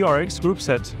L-Twoo eRX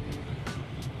Groupset.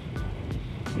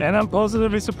 And I'm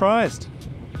positively surprised.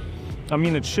 I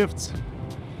mean, it shifts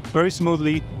very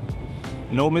smoothly.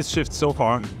 No misshifts so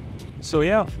far. So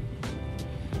yeah,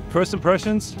 first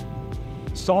impressions,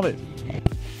 solid.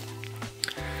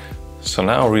 So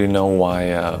now I really know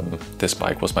why this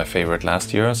bike was my favorite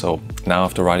last year. So now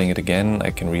after riding it again, I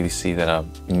can really see that I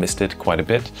missed it quite a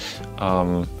bit.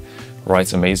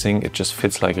 Rides amazing, it just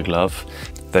fits like a glove.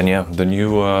 Then yeah, the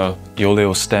new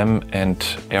Yoeleo stem and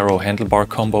aero handlebar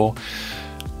combo,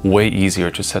 way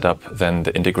easier to set up than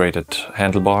the integrated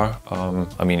handlebar.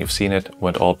 I mean, you've seen it,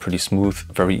 went all pretty smooth,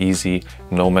 very easy,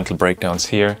 no mental breakdowns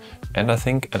here. And I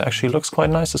think it actually looks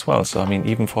quite nice as well. So I mean,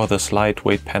 even for the slight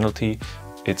weight penalty,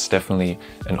 it's definitely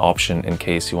an option in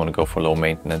case you want to go for low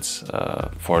maintenance,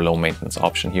 for a low maintenance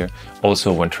option here.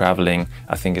 Also, when traveling,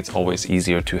 I think it's always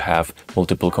easier to have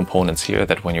multiple components here,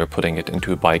 that when you're putting it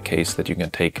into a bike case, that you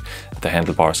can take the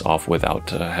handlebars off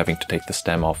without having to take the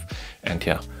stem off, and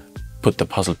yeah, put the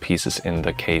puzzle pieces in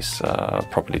the case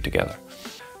properly together.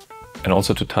 And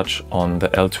also to touch on the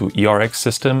L-Twoo eRX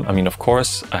system, I mean, of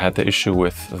course, I had the issue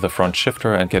with the front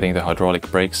shifter and getting the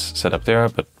hydraulic brakes set up there,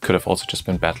 but could have also just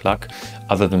been bad luck.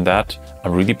 Other than that,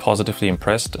 I'm really positively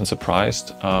impressed and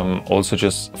surprised. Also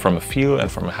just from a feel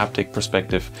and from a haptic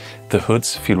perspective, the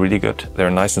hoods feel really good. They're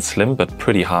nice and slim, but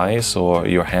pretty high, so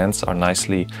your hands are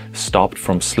nicely stopped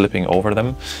from slipping over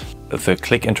them. The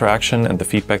click interaction and the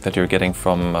feedback that you're getting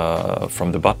from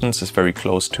the buttons is very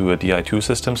close to a Di2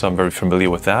 system, so I'm very familiar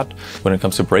with that. When it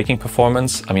comes to braking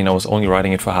performance, I mean, I was only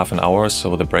riding it for half an hour,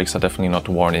 so the brakes are definitely not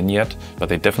worn in yet, but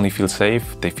they definitely feel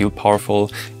safe, they feel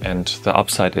powerful, and the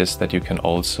upside is that you can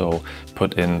also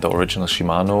put in the original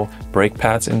Shimano brake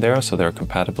pads in there, so they're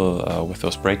compatible with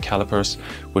those brake calipers,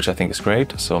 which I think is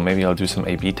great. So maybe I'll do some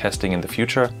A/B testing in the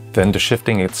future. Then the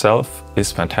shifting itself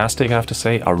is fantastic, I have to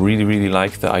say. I really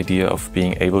like the idea of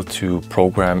being able to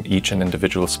program each and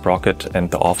individual sprocket and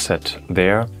the offset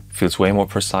there. Feels way more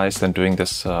precise than doing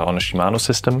this on a Shimano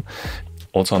system.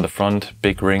 Also on the front,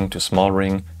 big ring to small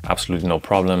ring, absolutely no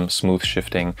problem, smooth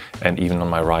shifting, and even on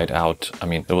my ride out, I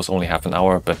mean, it was only half an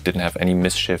hour, but didn't have any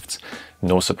misshifts,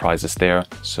 no surprises there.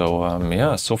 So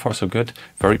yeah, so far so good,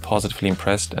 very positively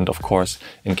impressed, and of course,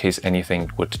 in case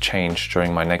anything would change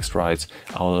during my next rides,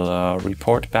 I'll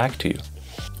report back to you.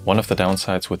 One of the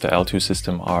downsides with the L-Twoo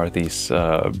system are these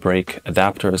brake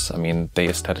adapters. I mean, they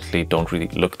aesthetically don't really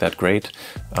look that great,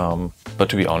 but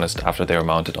to be honest, after they're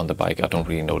mounted on the bike, I don't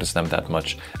really notice them that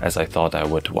much as I thought I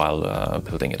would while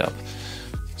building it up.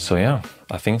 So yeah,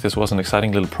 I think this was an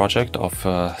exciting little project of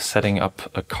setting up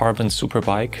a carbon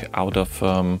superbike out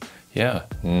of yeah,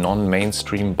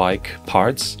 non-mainstream bike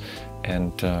parts.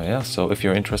 And yeah, so if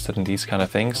you're interested in these kind of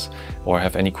things or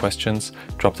have any questions,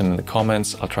 drop them in the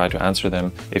comments. I'll try to answer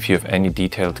them. If you have any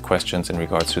detailed questions in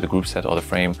regards to the group set or the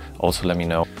frame, also let me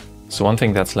know. So one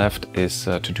thing that's left is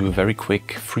to do a very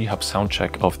quick free-hub sound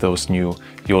check of those new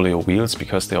Yoeleo wheels,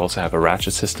 because they also have a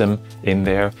ratchet system in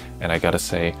there, and I gotta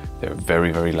say they're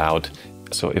very, very loud.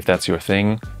 So if that's your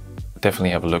thing, definitely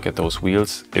have a look at those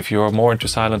wheels. If you're more into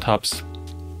silent hubs,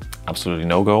 absolutely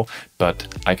no-go, but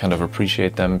I kind of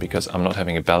appreciate them because I'm not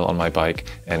having a bell on my bike,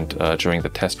 and during the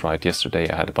test ride yesterday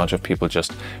I had a bunch of people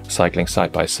just cycling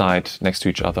side by side next to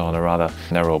each other on a rather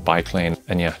narrow bike lane,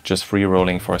 and yeah, just free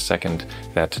rolling for a second,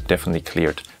 that definitely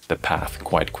cleared the path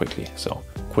quite quickly. So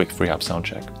quick free-hub sound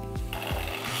check.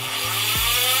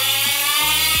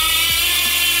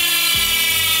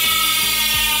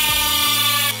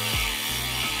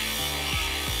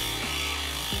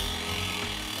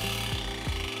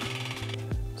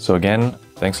 So again,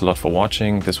 thanks a lot for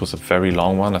watching. This was a very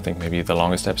long one. I think maybe the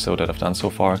longest episode that I've done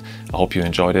so far. I hope you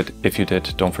enjoyed it. If you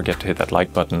did, don't forget to hit that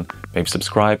like button. Maybe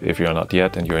subscribe if you're not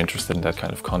yet and you're interested in that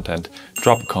kind of content.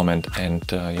 Drop a comment, and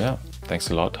yeah, thanks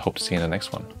a lot. Hope to see you in the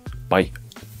next one. Bye.